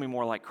I becoming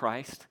more like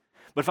Christ?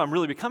 But if I'm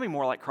really becoming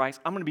more like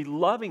Christ, I'm going to be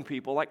loving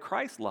people like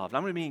Christ loved.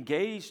 I'm going to be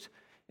engaged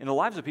in the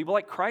lives of people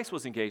like Christ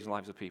was engaged in the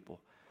lives of people.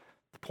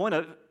 The point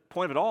of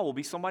it all will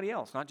be somebody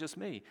else, not just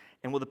me.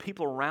 And will the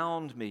people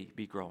around me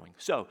be growing?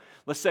 So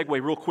let's segue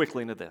real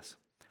quickly into this.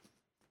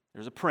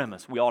 There's a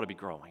premise. We ought to be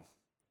growing.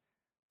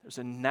 There's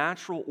a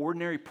natural,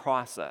 ordinary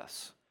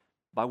process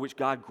by which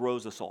God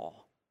grows us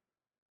all.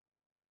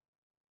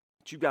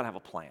 But you've got to have a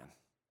plan,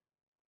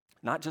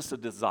 not just a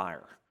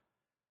desire.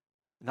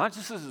 Not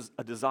just as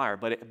a desire,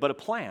 but a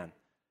plan.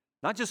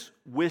 Not just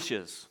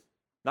wishes,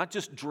 not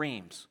just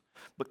dreams,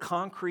 but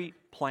concrete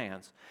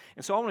plans.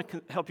 And so I want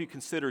to help you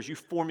consider, as you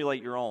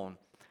formulate your own,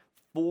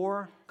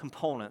 4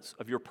 components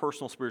of your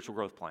personal spiritual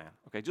growth plan.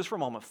 Okay, just for a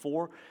moment,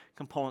 4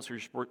 components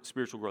of your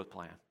spiritual growth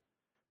plan.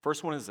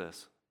 First one is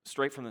this,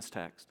 straight from this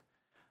text.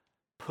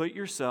 Put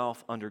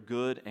yourself under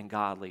good and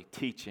godly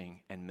teaching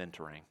and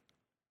mentoring.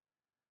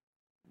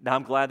 Now,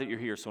 I'm glad that you're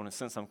here, so in a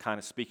sense, I'm kind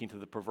of speaking to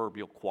the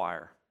proverbial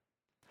choir.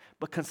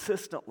 But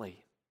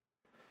consistently,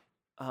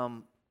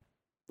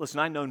 listen,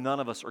 I know none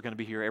of us are going to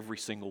be here every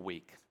single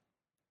week.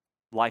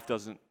 Life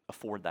doesn't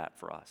afford that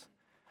for us.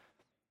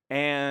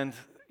 And,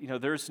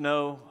 there's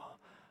no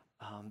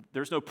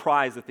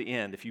prize at the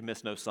end if you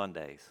miss no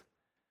Sundays.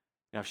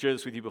 Now, I've shared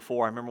this with you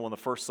before. I remember one of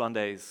the first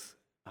Sundays,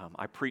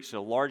 I preached at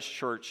a large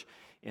church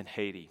in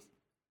Haiti.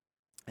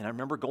 And I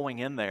remember going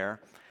in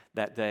there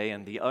that day,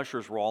 and the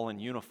ushers were all in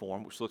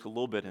uniform, which looked a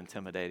little bit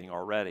intimidating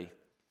already.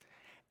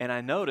 And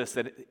I noticed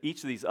that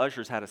each of these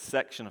ushers had a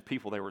section of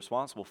people they were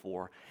responsible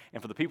for.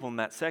 And for the people in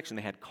that section,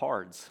 they had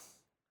cards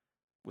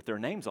with their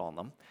names on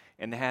them.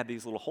 And they had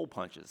these little hole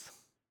punches.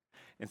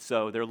 And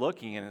so they're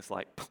looking, and it's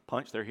like,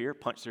 punch, they're here,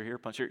 punch, they're here,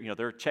 punch, here.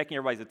 They're checking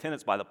everybody's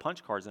attendance by the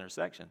punch cards in their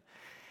section.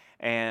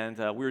 And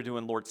we were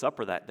doing Lord's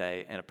Supper that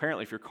day. And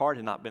apparently, if your card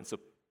had not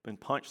been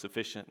punched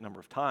sufficient number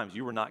of times,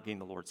 you were not getting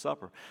the Lord's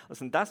Supper.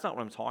 Listen, that's not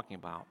what I'm talking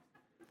about.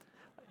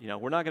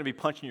 We're not going to be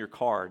punching your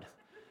card,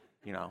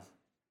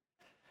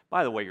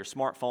 By the way, your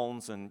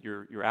smartphones and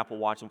your Apple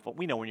Watch,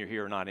 we know when you're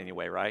here or not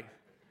anyway, right?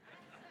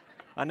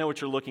 I know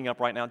what you're looking up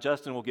right now.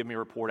 Justin will give me a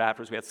report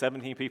afterwards. We had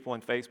 17 people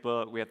on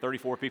Facebook. We had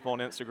 34 people on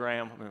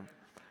Instagram.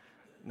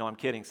 No, I'm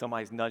kidding.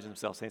 Somebody's nudging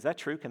themselves saying, is that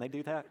true? Can they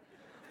do that?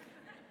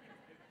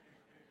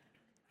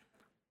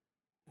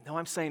 No,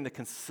 I'm saying the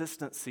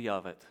consistency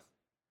of it.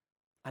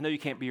 I know you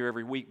can't be here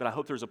every week, but I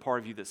hope there's a part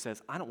of you that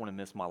says, I don't want to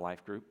miss my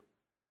life group.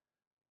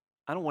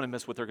 I don't want to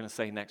miss what they're going to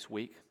say next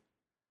week.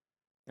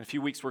 In a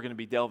few weeks, we're going to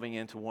be delving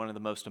into one of the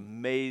most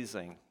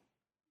amazing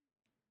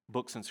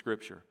books in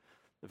Scripture,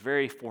 the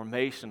very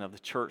formation of the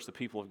church, the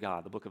people of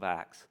God, the book of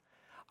Acts.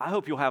 I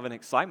hope you'll have an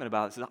excitement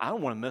about it. I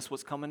don't want to miss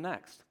what's coming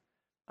next.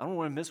 I don't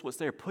want to miss what's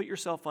there. Put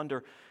yourself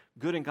under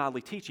good and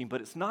godly teaching,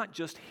 but it's not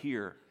just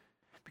here,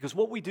 because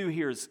what we do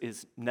here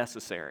is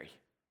necessary.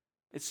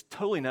 It's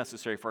totally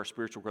necessary for our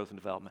spiritual growth and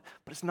development,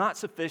 but it's not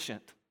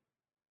sufficient.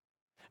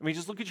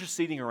 Just look at your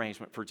seating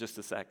arrangement for just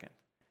a second.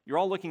 You're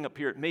all looking up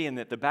here at me and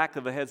at the back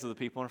of the heads of the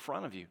people in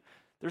front of you.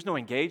 There's no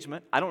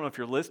engagement. I don't know if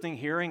you're listening,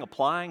 hearing,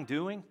 applying,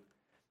 doing.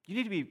 You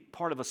need to be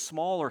part of a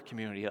smaller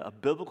community, a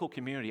biblical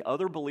community,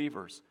 other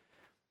believers,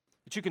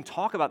 that you can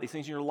talk about these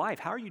things in your life.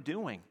 How are you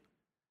doing?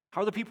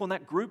 How are the people in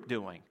that group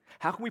doing?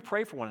 How can we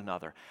pray for one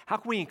another? How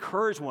can we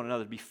encourage one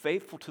another to be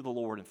faithful to the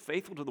Lord and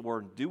faithful to the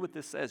Word and do what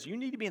this says? You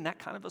need to be in that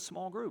kind of a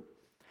small group.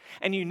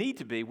 And you need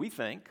to be, we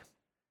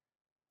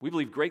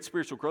believe great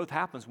spiritual growth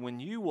happens when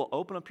you will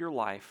open up your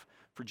life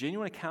for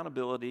genuine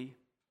accountability,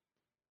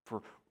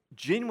 for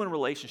genuine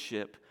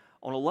relationship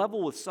on a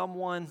level with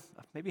someone,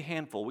 maybe a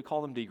handful, we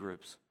call them D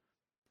groups.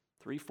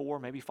 3, 4,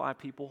 maybe 5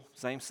 people,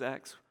 same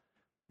sex.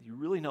 You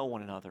really know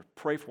one another,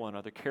 pray for one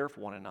another, care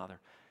for one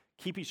another,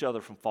 keep each other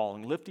from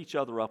falling, lift each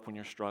other up when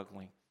you're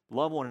struggling,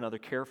 love one another,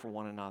 care for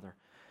one another,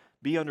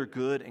 be under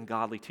good and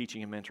godly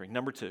teaching and mentoring.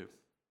 Number 2,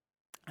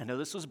 I know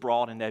this was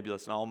broad and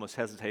nebulous, and I almost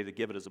hesitated to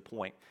give it as a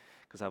point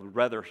because I would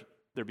rather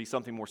there be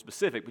something more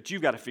specific, but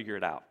you've got to figure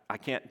it out. I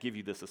can't give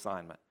you this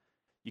assignment.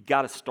 You've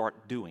got to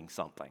start doing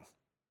something.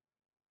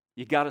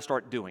 You've got to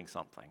start doing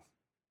something.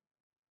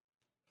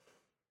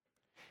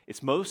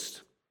 It's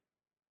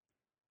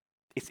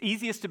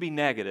easiest to be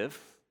negative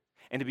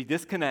and to be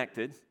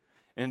disconnected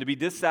and to be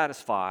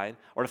dissatisfied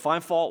or to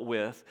find fault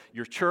with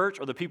your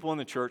church or the people in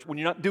the church when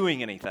you're not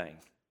doing anything.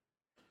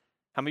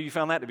 How many of you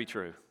found that to be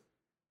true?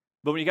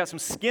 But when you got some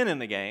skin in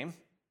the game,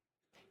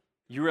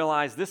 you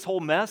realize this whole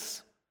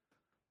mess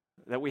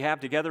that we have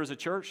together as a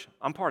church,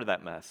 I'm part of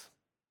that mess.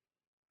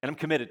 And I'm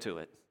committed to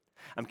it.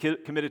 I'm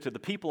committed to the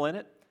people in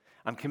it.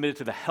 I'm committed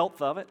to the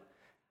health of it.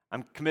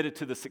 I'm committed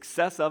to the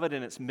success of it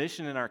and its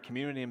mission in our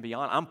community and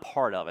beyond. I'm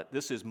part of it.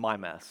 This is my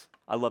mess.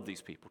 I love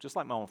these people, just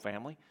like my own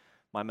family,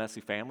 my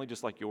messy family,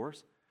 just like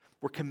yours.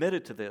 We're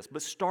committed to this,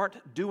 but start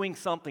doing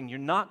something. You're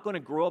not going to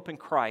grow up in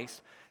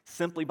Christ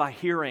simply by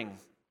hearing.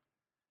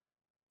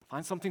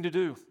 Find something to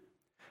do.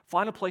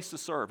 Find a place to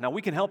serve. Now,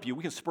 we can help you.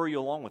 We can spur you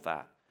along with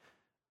that.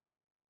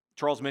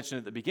 Charles mentioned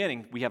at the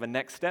beginning, we have a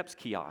Next Steps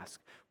kiosk.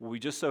 Well, we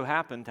just so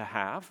happen to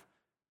have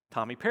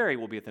Tommy Perry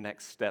will be at the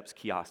Next Steps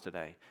kiosk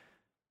today.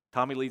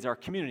 Tommy leads our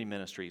community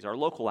ministries, our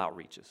local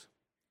outreaches.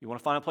 You want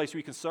to find a place where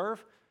you can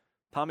serve?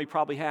 Tommy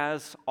probably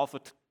has, off the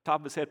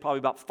top of his head, probably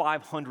about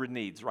 500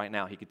 needs right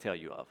now he could tell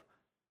you of.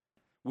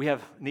 We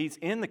have needs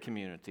in the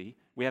community,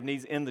 we have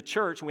needs in the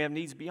church, and we have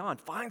needs beyond.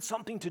 Find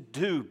something to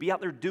do. Be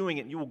out there doing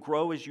it, and you will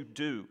grow as you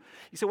do.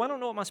 You say, well, I don't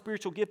know what my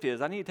spiritual gift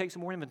is. I need to take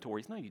some more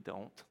inventories. No, you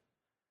don't.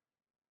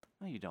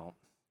 No, you don't.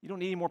 You don't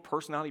need any more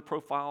personality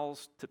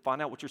profiles to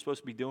find out what you're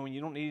supposed to be doing.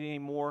 You don't need any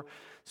more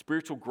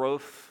spiritual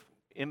growth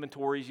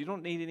inventories. You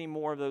don't need any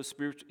more of those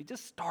spiritual. You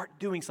just start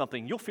doing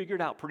something. You'll figure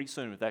it out pretty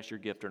soon if that's your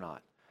gift or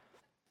not.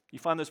 You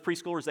find those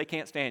preschoolers, they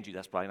can't stand you.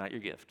 That's probably not your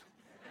gift.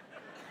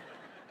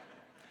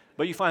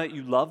 But you find that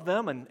you love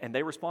them and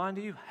they respond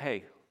to you.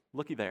 Hey,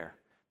 looky there.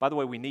 By the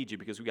way, we need you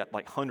because we got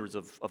like hundreds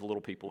of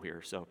little people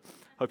here. So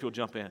hope you'll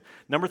jump in.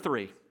 Number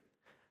 3,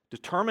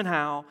 determine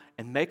how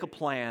and make a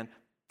plan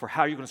for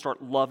how you're going to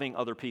start loving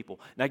other people.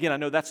 Now again, I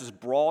know that's as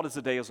broad as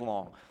the day is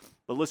long.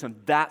 But listen,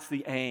 that's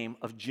the aim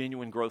of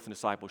genuine growth and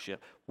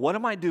discipleship. What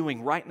am I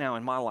doing right now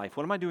in my life?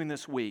 What am I doing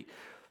this week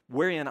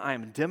wherein I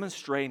am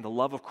demonstrating the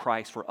love of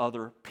Christ for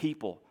other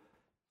people?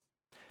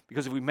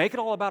 Because if we make it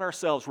all about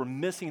ourselves, we're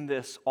missing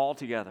this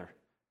altogether.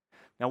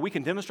 Now, we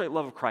can demonstrate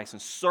love of Christ in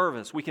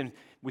service. We can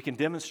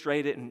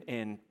demonstrate it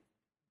in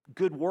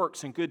good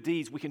works and good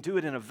deeds. We can do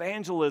it in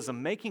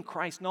evangelism, making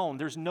Christ known.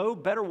 There's no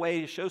better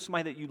way to show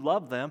somebody that you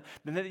love them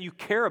than that you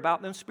care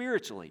about them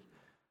spiritually.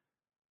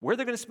 Where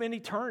they're going to spend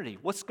eternity,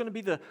 what's going to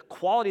be the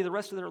quality of the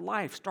rest of their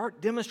life.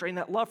 Start demonstrating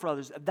that love for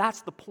others.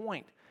 That's the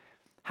point.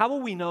 How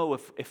will we know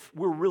if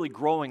we're really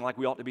growing like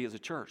we ought to be as a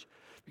church?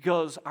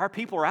 Because our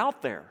people are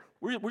out there.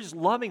 We're just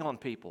loving on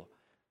people.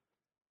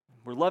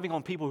 We're loving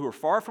on people who are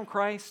far from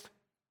Christ.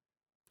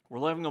 We're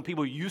loving on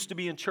people who used to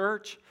be in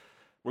church.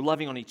 We're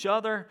loving on each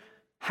other.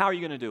 How are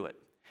you going to do it?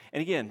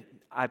 And again,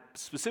 I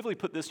specifically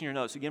put this in your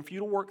notes, again, for you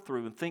to work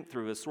through and think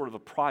through as sort of a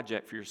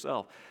project for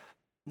yourself.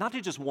 Not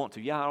to just want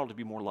to, I ought to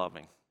be more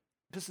loving.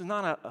 This is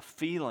not a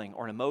feeling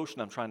or an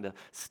emotion I'm trying to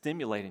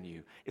stimulate in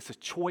you. It's a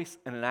choice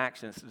and an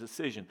action. It's a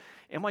decision.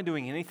 Am I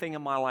doing anything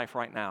in my life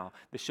right now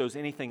that shows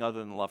anything other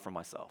than love for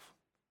myself?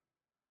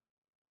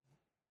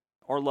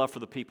 Or love for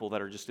the people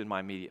that are just in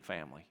my immediate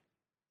family?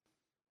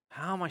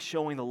 How am I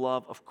showing the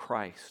love of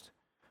Christ?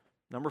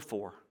 Number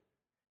 4,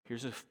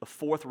 here's a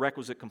 4th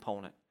requisite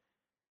component.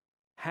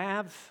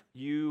 Have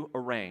you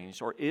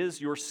arranged, or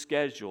is your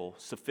schedule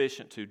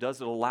sufficient to,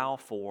 does it allow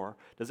for,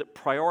 does it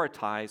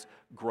prioritize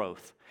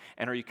growth?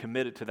 And are you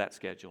committed to that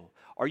schedule?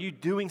 Are you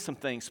doing some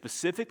things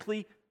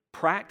specifically,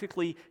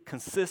 practically,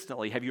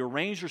 consistently? Have you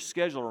arranged your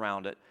schedule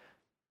around it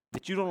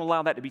that you don't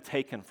allow that to be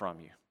taken from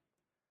you?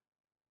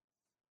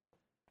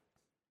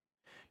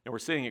 We're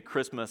sitting at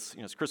Christmas,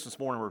 it's Christmas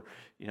morning,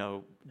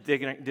 we're,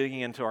 digging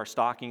into our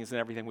stockings and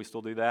everything. We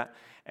still do that.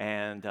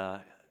 And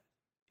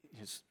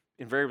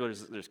invariably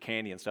there's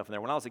candy and stuff in there.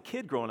 When I was a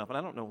kid growing up, and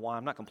I don't know why,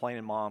 I'm not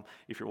complaining, Mom,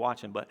 if you're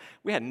watching, but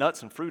we had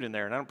nuts and fruit in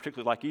there, and I don't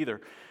particularly like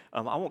either. I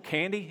want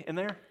candy in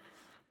there.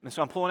 And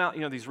so I'm pulling out,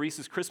 these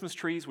Reese's Christmas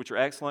trees, which are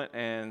excellent,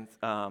 and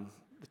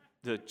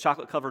the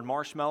chocolate-covered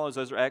marshmallows,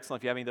 those are excellent.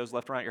 If you have any of those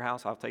left around your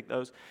house, I'll take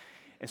those.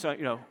 And so,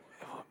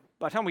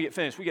 by the time we get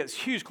finished, we get this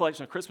huge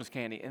collection of Christmas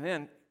candy, and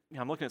then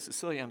I'm looking at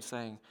Cecilia, I'm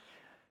saying,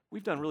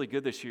 we've done really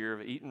good this year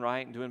of eating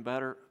right and doing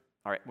better.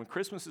 All right, when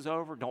Christmas is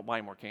over, don't buy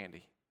any more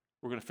candy.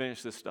 We're going to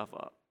finish this stuff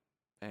up,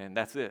 and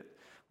that's it.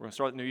 We're going to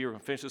start the new year. We're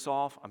going to finish this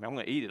off. I'm going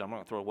to eat it. I'm not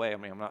going to throw it away.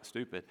 I'm not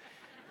stupid.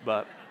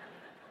 But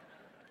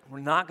we're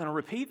not going to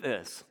repeat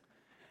this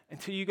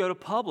until you go to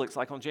Publix,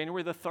 like on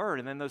January the 3rd,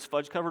 and then those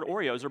fudge-covered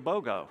Oreos are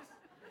BOGO.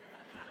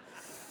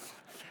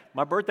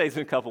 My birthday's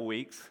in a couple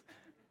weeks,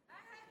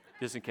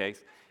 just in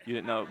case you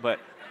didn't know. But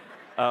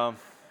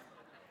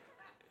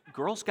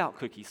Girl Scout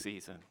cookie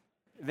season.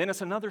 Then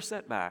it's another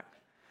setback.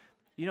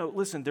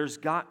 Listen, there's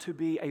got to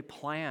be a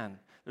plan.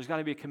 There's got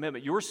to be a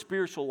commitment. Your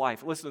spiritual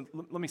life, listen,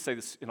 let me say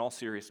this in all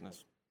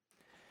seriousness.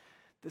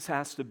 This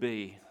has to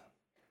be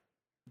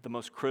the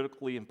most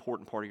critically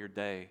important part of your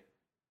day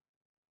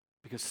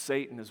because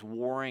Satan is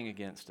warring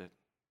against it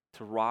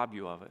to rob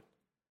you of it.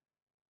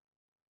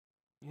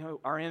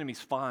 Our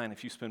enemy's fine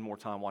if you spend more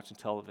time watching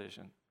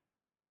television.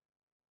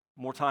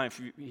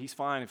 He's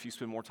fine if you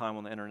spend more time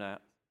on the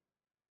internet.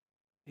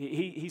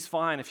 He's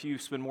fine if you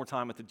spend more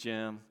time at the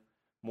gym,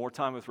 more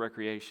time with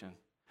recreation.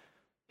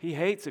 He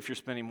hates if you're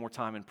spending more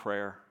time in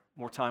prayer,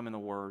 more time in the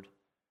Word,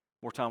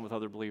 more time with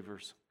other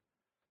believers.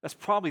 That's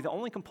probably the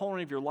only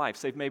component of your life,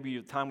 save maybe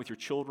your time with your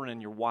children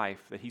and your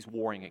wife, that he's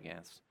warring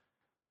against.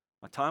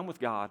 My time with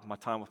God, my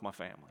time with my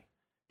family.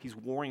 He's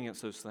warring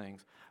against those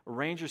things.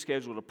 Arrange your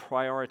schedule to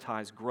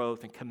prioritize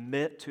growth and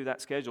commit to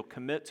that schedule.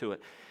 Commit to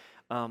it.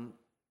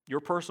 Your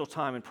personal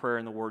time in prayer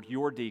and the Word,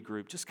 your D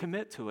group, just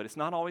commit to it. It's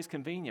not always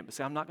convenient, but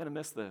say, I'm not going to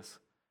miss this.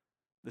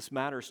 This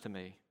matters to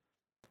me.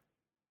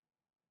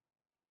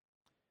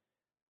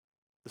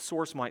 The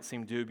source might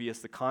seem dubious.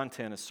 The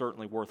content is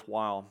certainly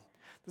worthwhile.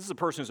 This is a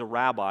person who's a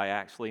rabbi,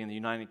 actually, in the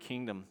United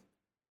Kingdom.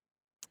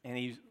 And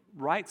he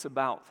writes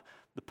about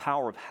the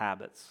power of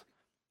habits.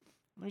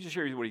 Let me just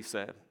share with you what he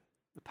said.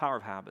 The power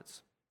of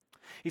habits.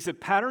 He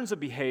said, patterns of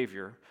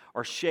behavior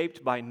are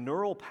shaped by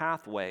neural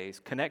pathways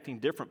connecting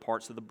different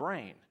parts of the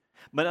brain.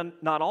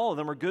 But not all of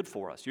them are good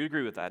for us. You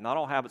agree with that? Not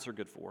all habits are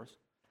good for us.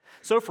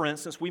 So, for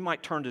instance, we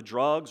might turn to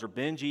drugs or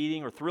binge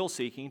eating or thrill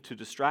seeking to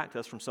distract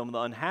us from some of the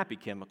unhappy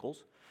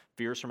chemicals,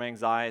 fears from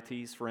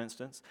anxieties, for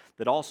instance,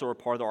 that also are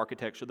part of the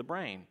architecture of the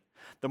brain.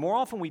 The more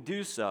often we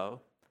do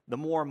so, the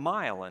more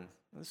myelin,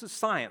 this is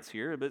science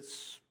here, but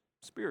it's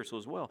spiritual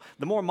as well.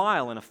 The more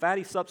myelin, a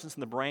fatty substance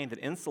in the brain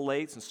that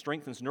insulates and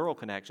strengthens neural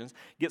connections,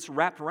 gets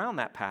wrapped around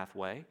that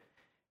pathway,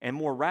 and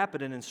more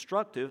rapid and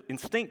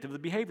instinctive the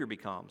behavior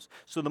becomes.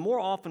 So the more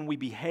often we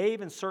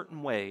behave in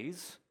certain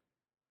ways,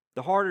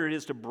 the harder it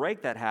is to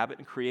break that habit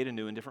and create a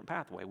new and different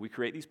pathway. We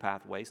create these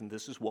pathways, and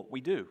this is what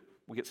we do.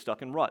 We get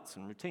stuck in ruts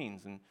and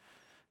routines and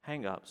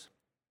hang-ups.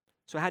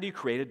 So how do you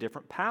create a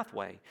different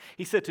pathway?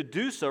 He said to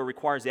do so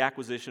requires the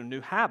acquisition of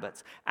new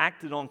habits,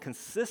 acted on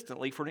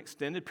consistently for an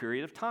extended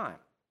period of time.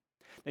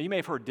 Now, you may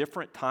have heard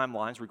different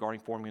timelines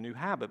regarding forming a new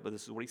habit, but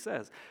this is what he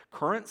says.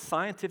 Current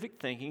scientific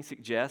thinking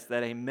suggests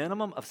that a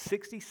minimum of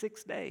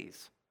 66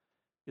 days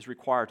is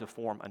required to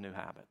form a new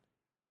habit.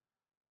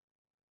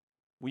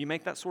 Will you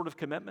make that sort of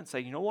commitment?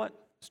 Say, you know what?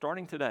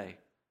 Starting today,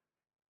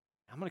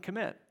 I'm going to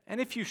commit. And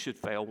if you should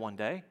fail one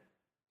day,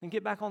 then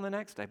get back on the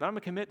next day. But I'm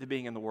going to commit to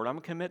being in the Word. I'm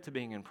going to commit to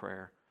being in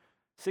prayer.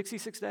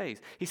 66 days.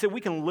 He said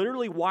we can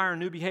literally wire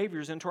new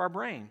behaviors into our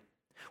brain.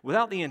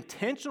 Without the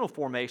intentional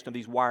formation of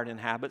these wired-in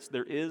habits,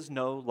 there is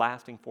no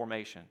lasting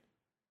formation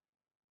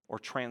or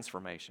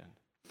transformation.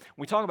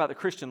 When we talk about the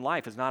Christian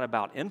life, it's not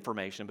about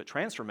information, but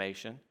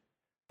transformation.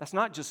 That's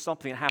not just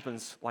something that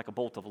happens like a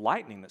bolt of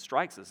lightning that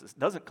strikes us. It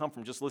doesn't come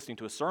from just listening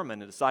to a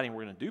sermon and deciding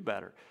we're going to do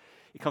better.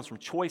 It comes from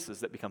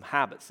choices that become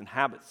habits, and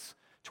habits,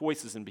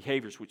 choices and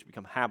behaviors which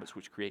become habits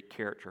which create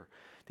character.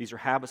 These are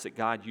habits that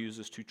God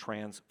uses to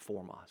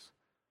transform us.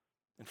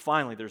 And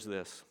finally, there's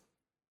this.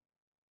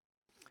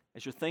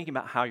 As you're thinking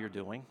about how you're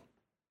doing,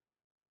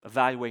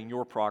 evaluating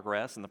your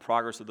progress and the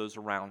progress of those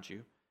around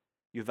you,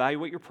 you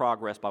evaluate your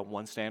progress by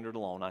one standard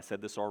alone. I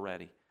said this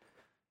already.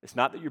 It's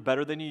not that you're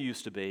better than you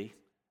used to be,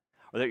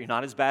 or that you're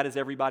not as bad as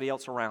everybody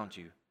else around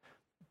you,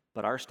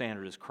 but our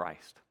standard is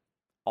Christ.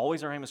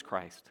 Always our aim is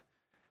Christ.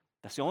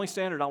 That's the only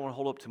standard I want to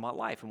hold up to my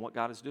life and what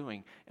God is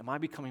doing. Am I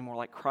becoming more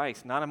like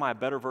Christ? Not am I a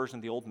better version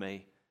of the old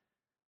me,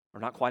 or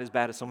not quite as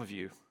bad as some of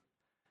you.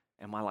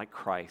 Am I like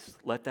Christ?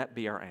 Let that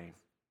be our aim.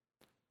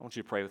 I want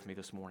you to pray with me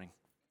this morning.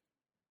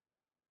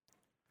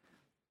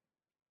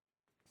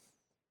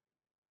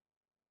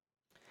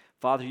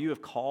 Father, you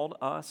have called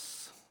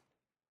us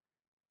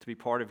to be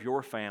part of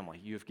your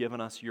family. You have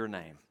given us your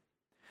name.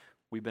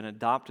 We've been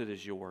adopted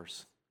as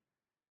yours.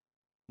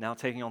 Now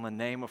taking on the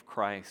name of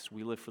Christ,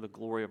 we live for the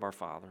glory of our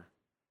Father.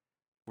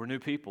 We're new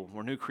people.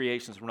 We're new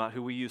creations. We're not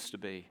who we used to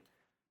be.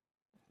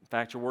 In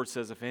fact, your word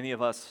says if any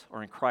of us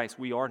are in Christ,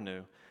 we are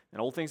new. And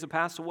old things have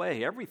passed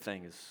away.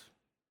 Everything is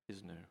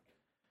new.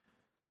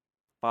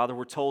 Father,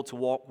 we're told to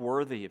walk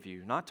worthy of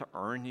you, not to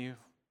earn you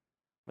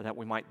or that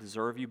we might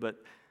deserve you, but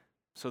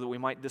so that we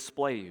might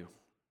display you,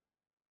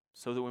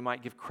 so that we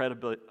might give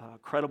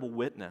credible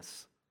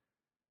witness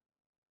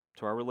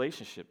to our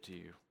relationship to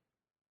you,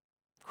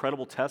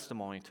 credible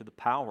testimony to the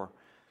power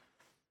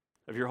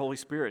of your Holy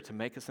Spirit to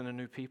make us into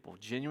new people,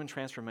 genuine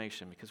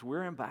transformation, because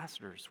we're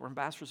ambassadors. We're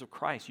ambassadors of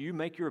Christ. You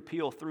make your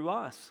appeal through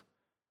us.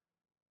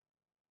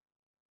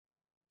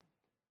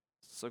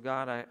 So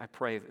God, I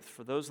pray that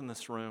for those in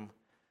this room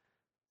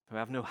who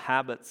have no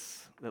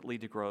habits that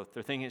lead to growth,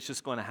 they're thinking it's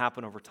just going to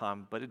happen over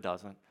time, but it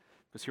doesn't.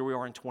 Because here we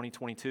are in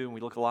 2022, and we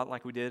look a lot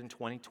like we did in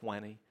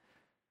 2020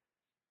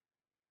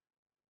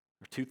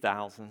 or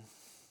 2000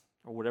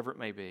 or whatever it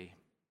may be.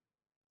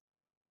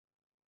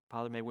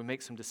 Father, may we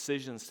make some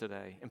decisions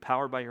today,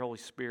 empowered by your Holy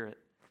Spirit,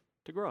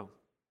 to grow,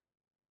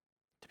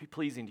 to be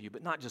pleasing to you,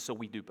 but not just so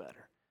we do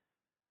better,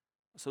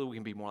 so that we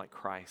can be more like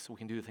Christ, so we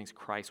can do the things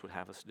Christ would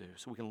have us do,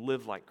 so we can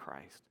live like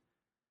Christ.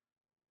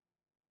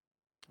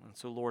 And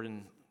so, Lord,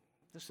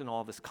 just in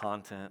all this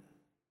content,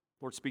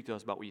 Lord, speak to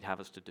us about what you'd have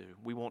us to do.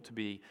 We want to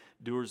be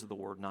doers of the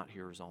word, not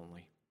hearers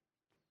only.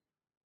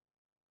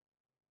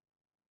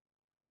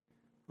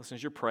 Listen,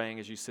 as you're praying,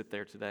 as you sit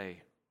there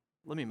today,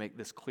 let me make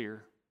this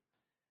clear.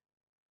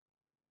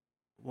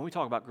 When we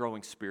talk about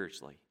growing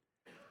spiritually,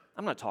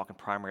 I'm not talking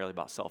primarily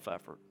about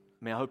self-effort.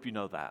 I mean, I hope you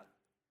know that.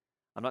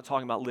 I'm not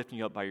talking about lifting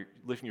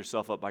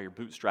yourself up by your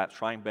bootstraps,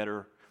 trying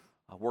better,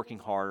 working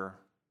harder.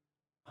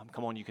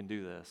 Come on, you can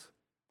do this.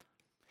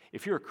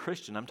 If you're a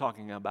Christian, I'm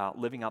talking about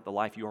living out the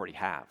life you already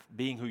have,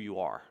 being who you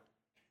are.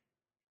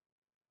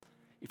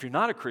 If you're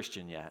not a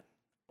Christian yet,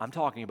 I'm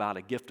talking about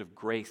a gift of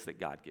grace that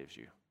God gives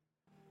you.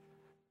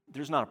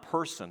 There's not a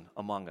person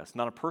among us,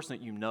 not a person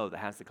that you know that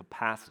has the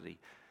capacity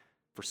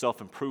for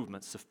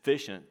self-improvement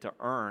sufficient to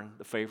earn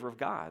the favor of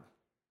God.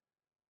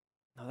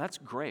 No, that's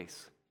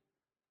grace.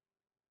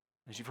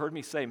 As you've heard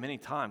me say many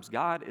times,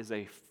 God is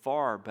a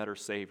far better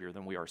Savior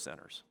than we are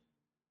sinners.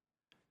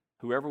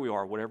 Whoever we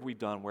are, whatever we've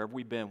done, wherever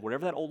we've been,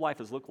 whatever that old life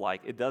has looked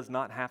like, it does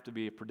not have to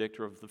be a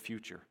predictor of the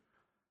future.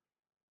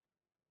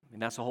 And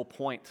that's the whole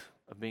point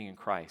of being in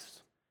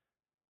Christ.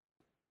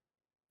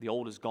 The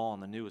old is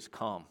gone, the new has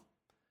come.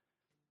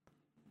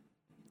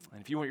 And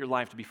if you want your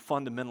life to be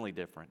fundamentally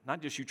different,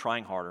 not just you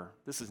trying harder,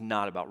 this is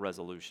not about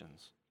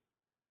resolutions.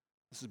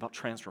 This is about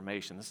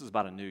transformation. This is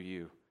about a new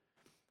you.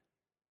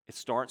 It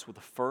starts with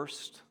the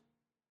first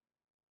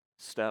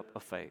step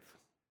of faith.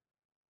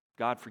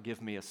 God,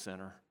 forgive me a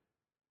sinner.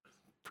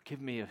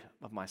 Forgive me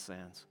of my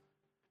sins.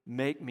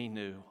 Make me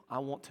new. I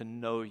want to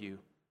know you.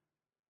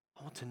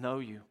 I want to know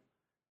you.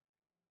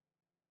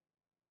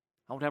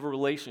 I want to have a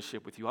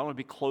relationship with you. I want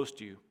to be close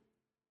to you.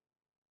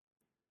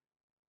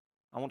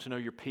 I want to know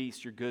your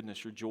peace, your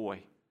goodness, your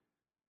joy.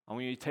 I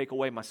want you to take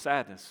away my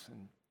sadness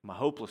and my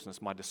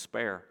hopelessness, my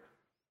despair.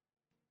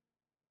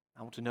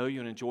 I want to know you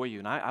and enjoy you,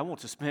 and I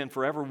want to spend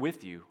forever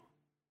with you.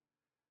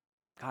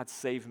 God,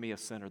 save me a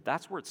sinner.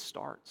 That's where it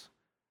starts.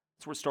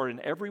 That's where it started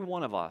in every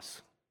one of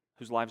us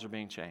whose lives are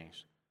being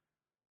changed.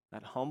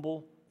 That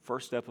humble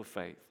first step of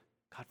faith.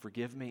 God,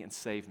 forgive me and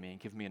save me and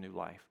give me a new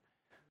life.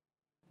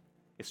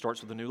 It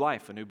starts with a new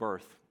life, a new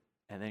birth,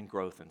 and then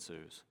growth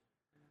ensues.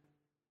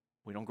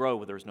 We don't grow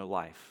where there's no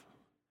life.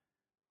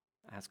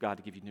 Ask God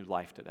to give you new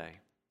life today.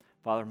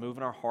 Father, move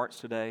in our hearts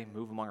today,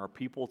 move among our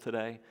people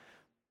today.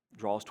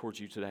 Draw us towards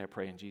you today, I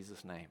pray in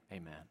Jesus' name.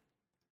 Amen.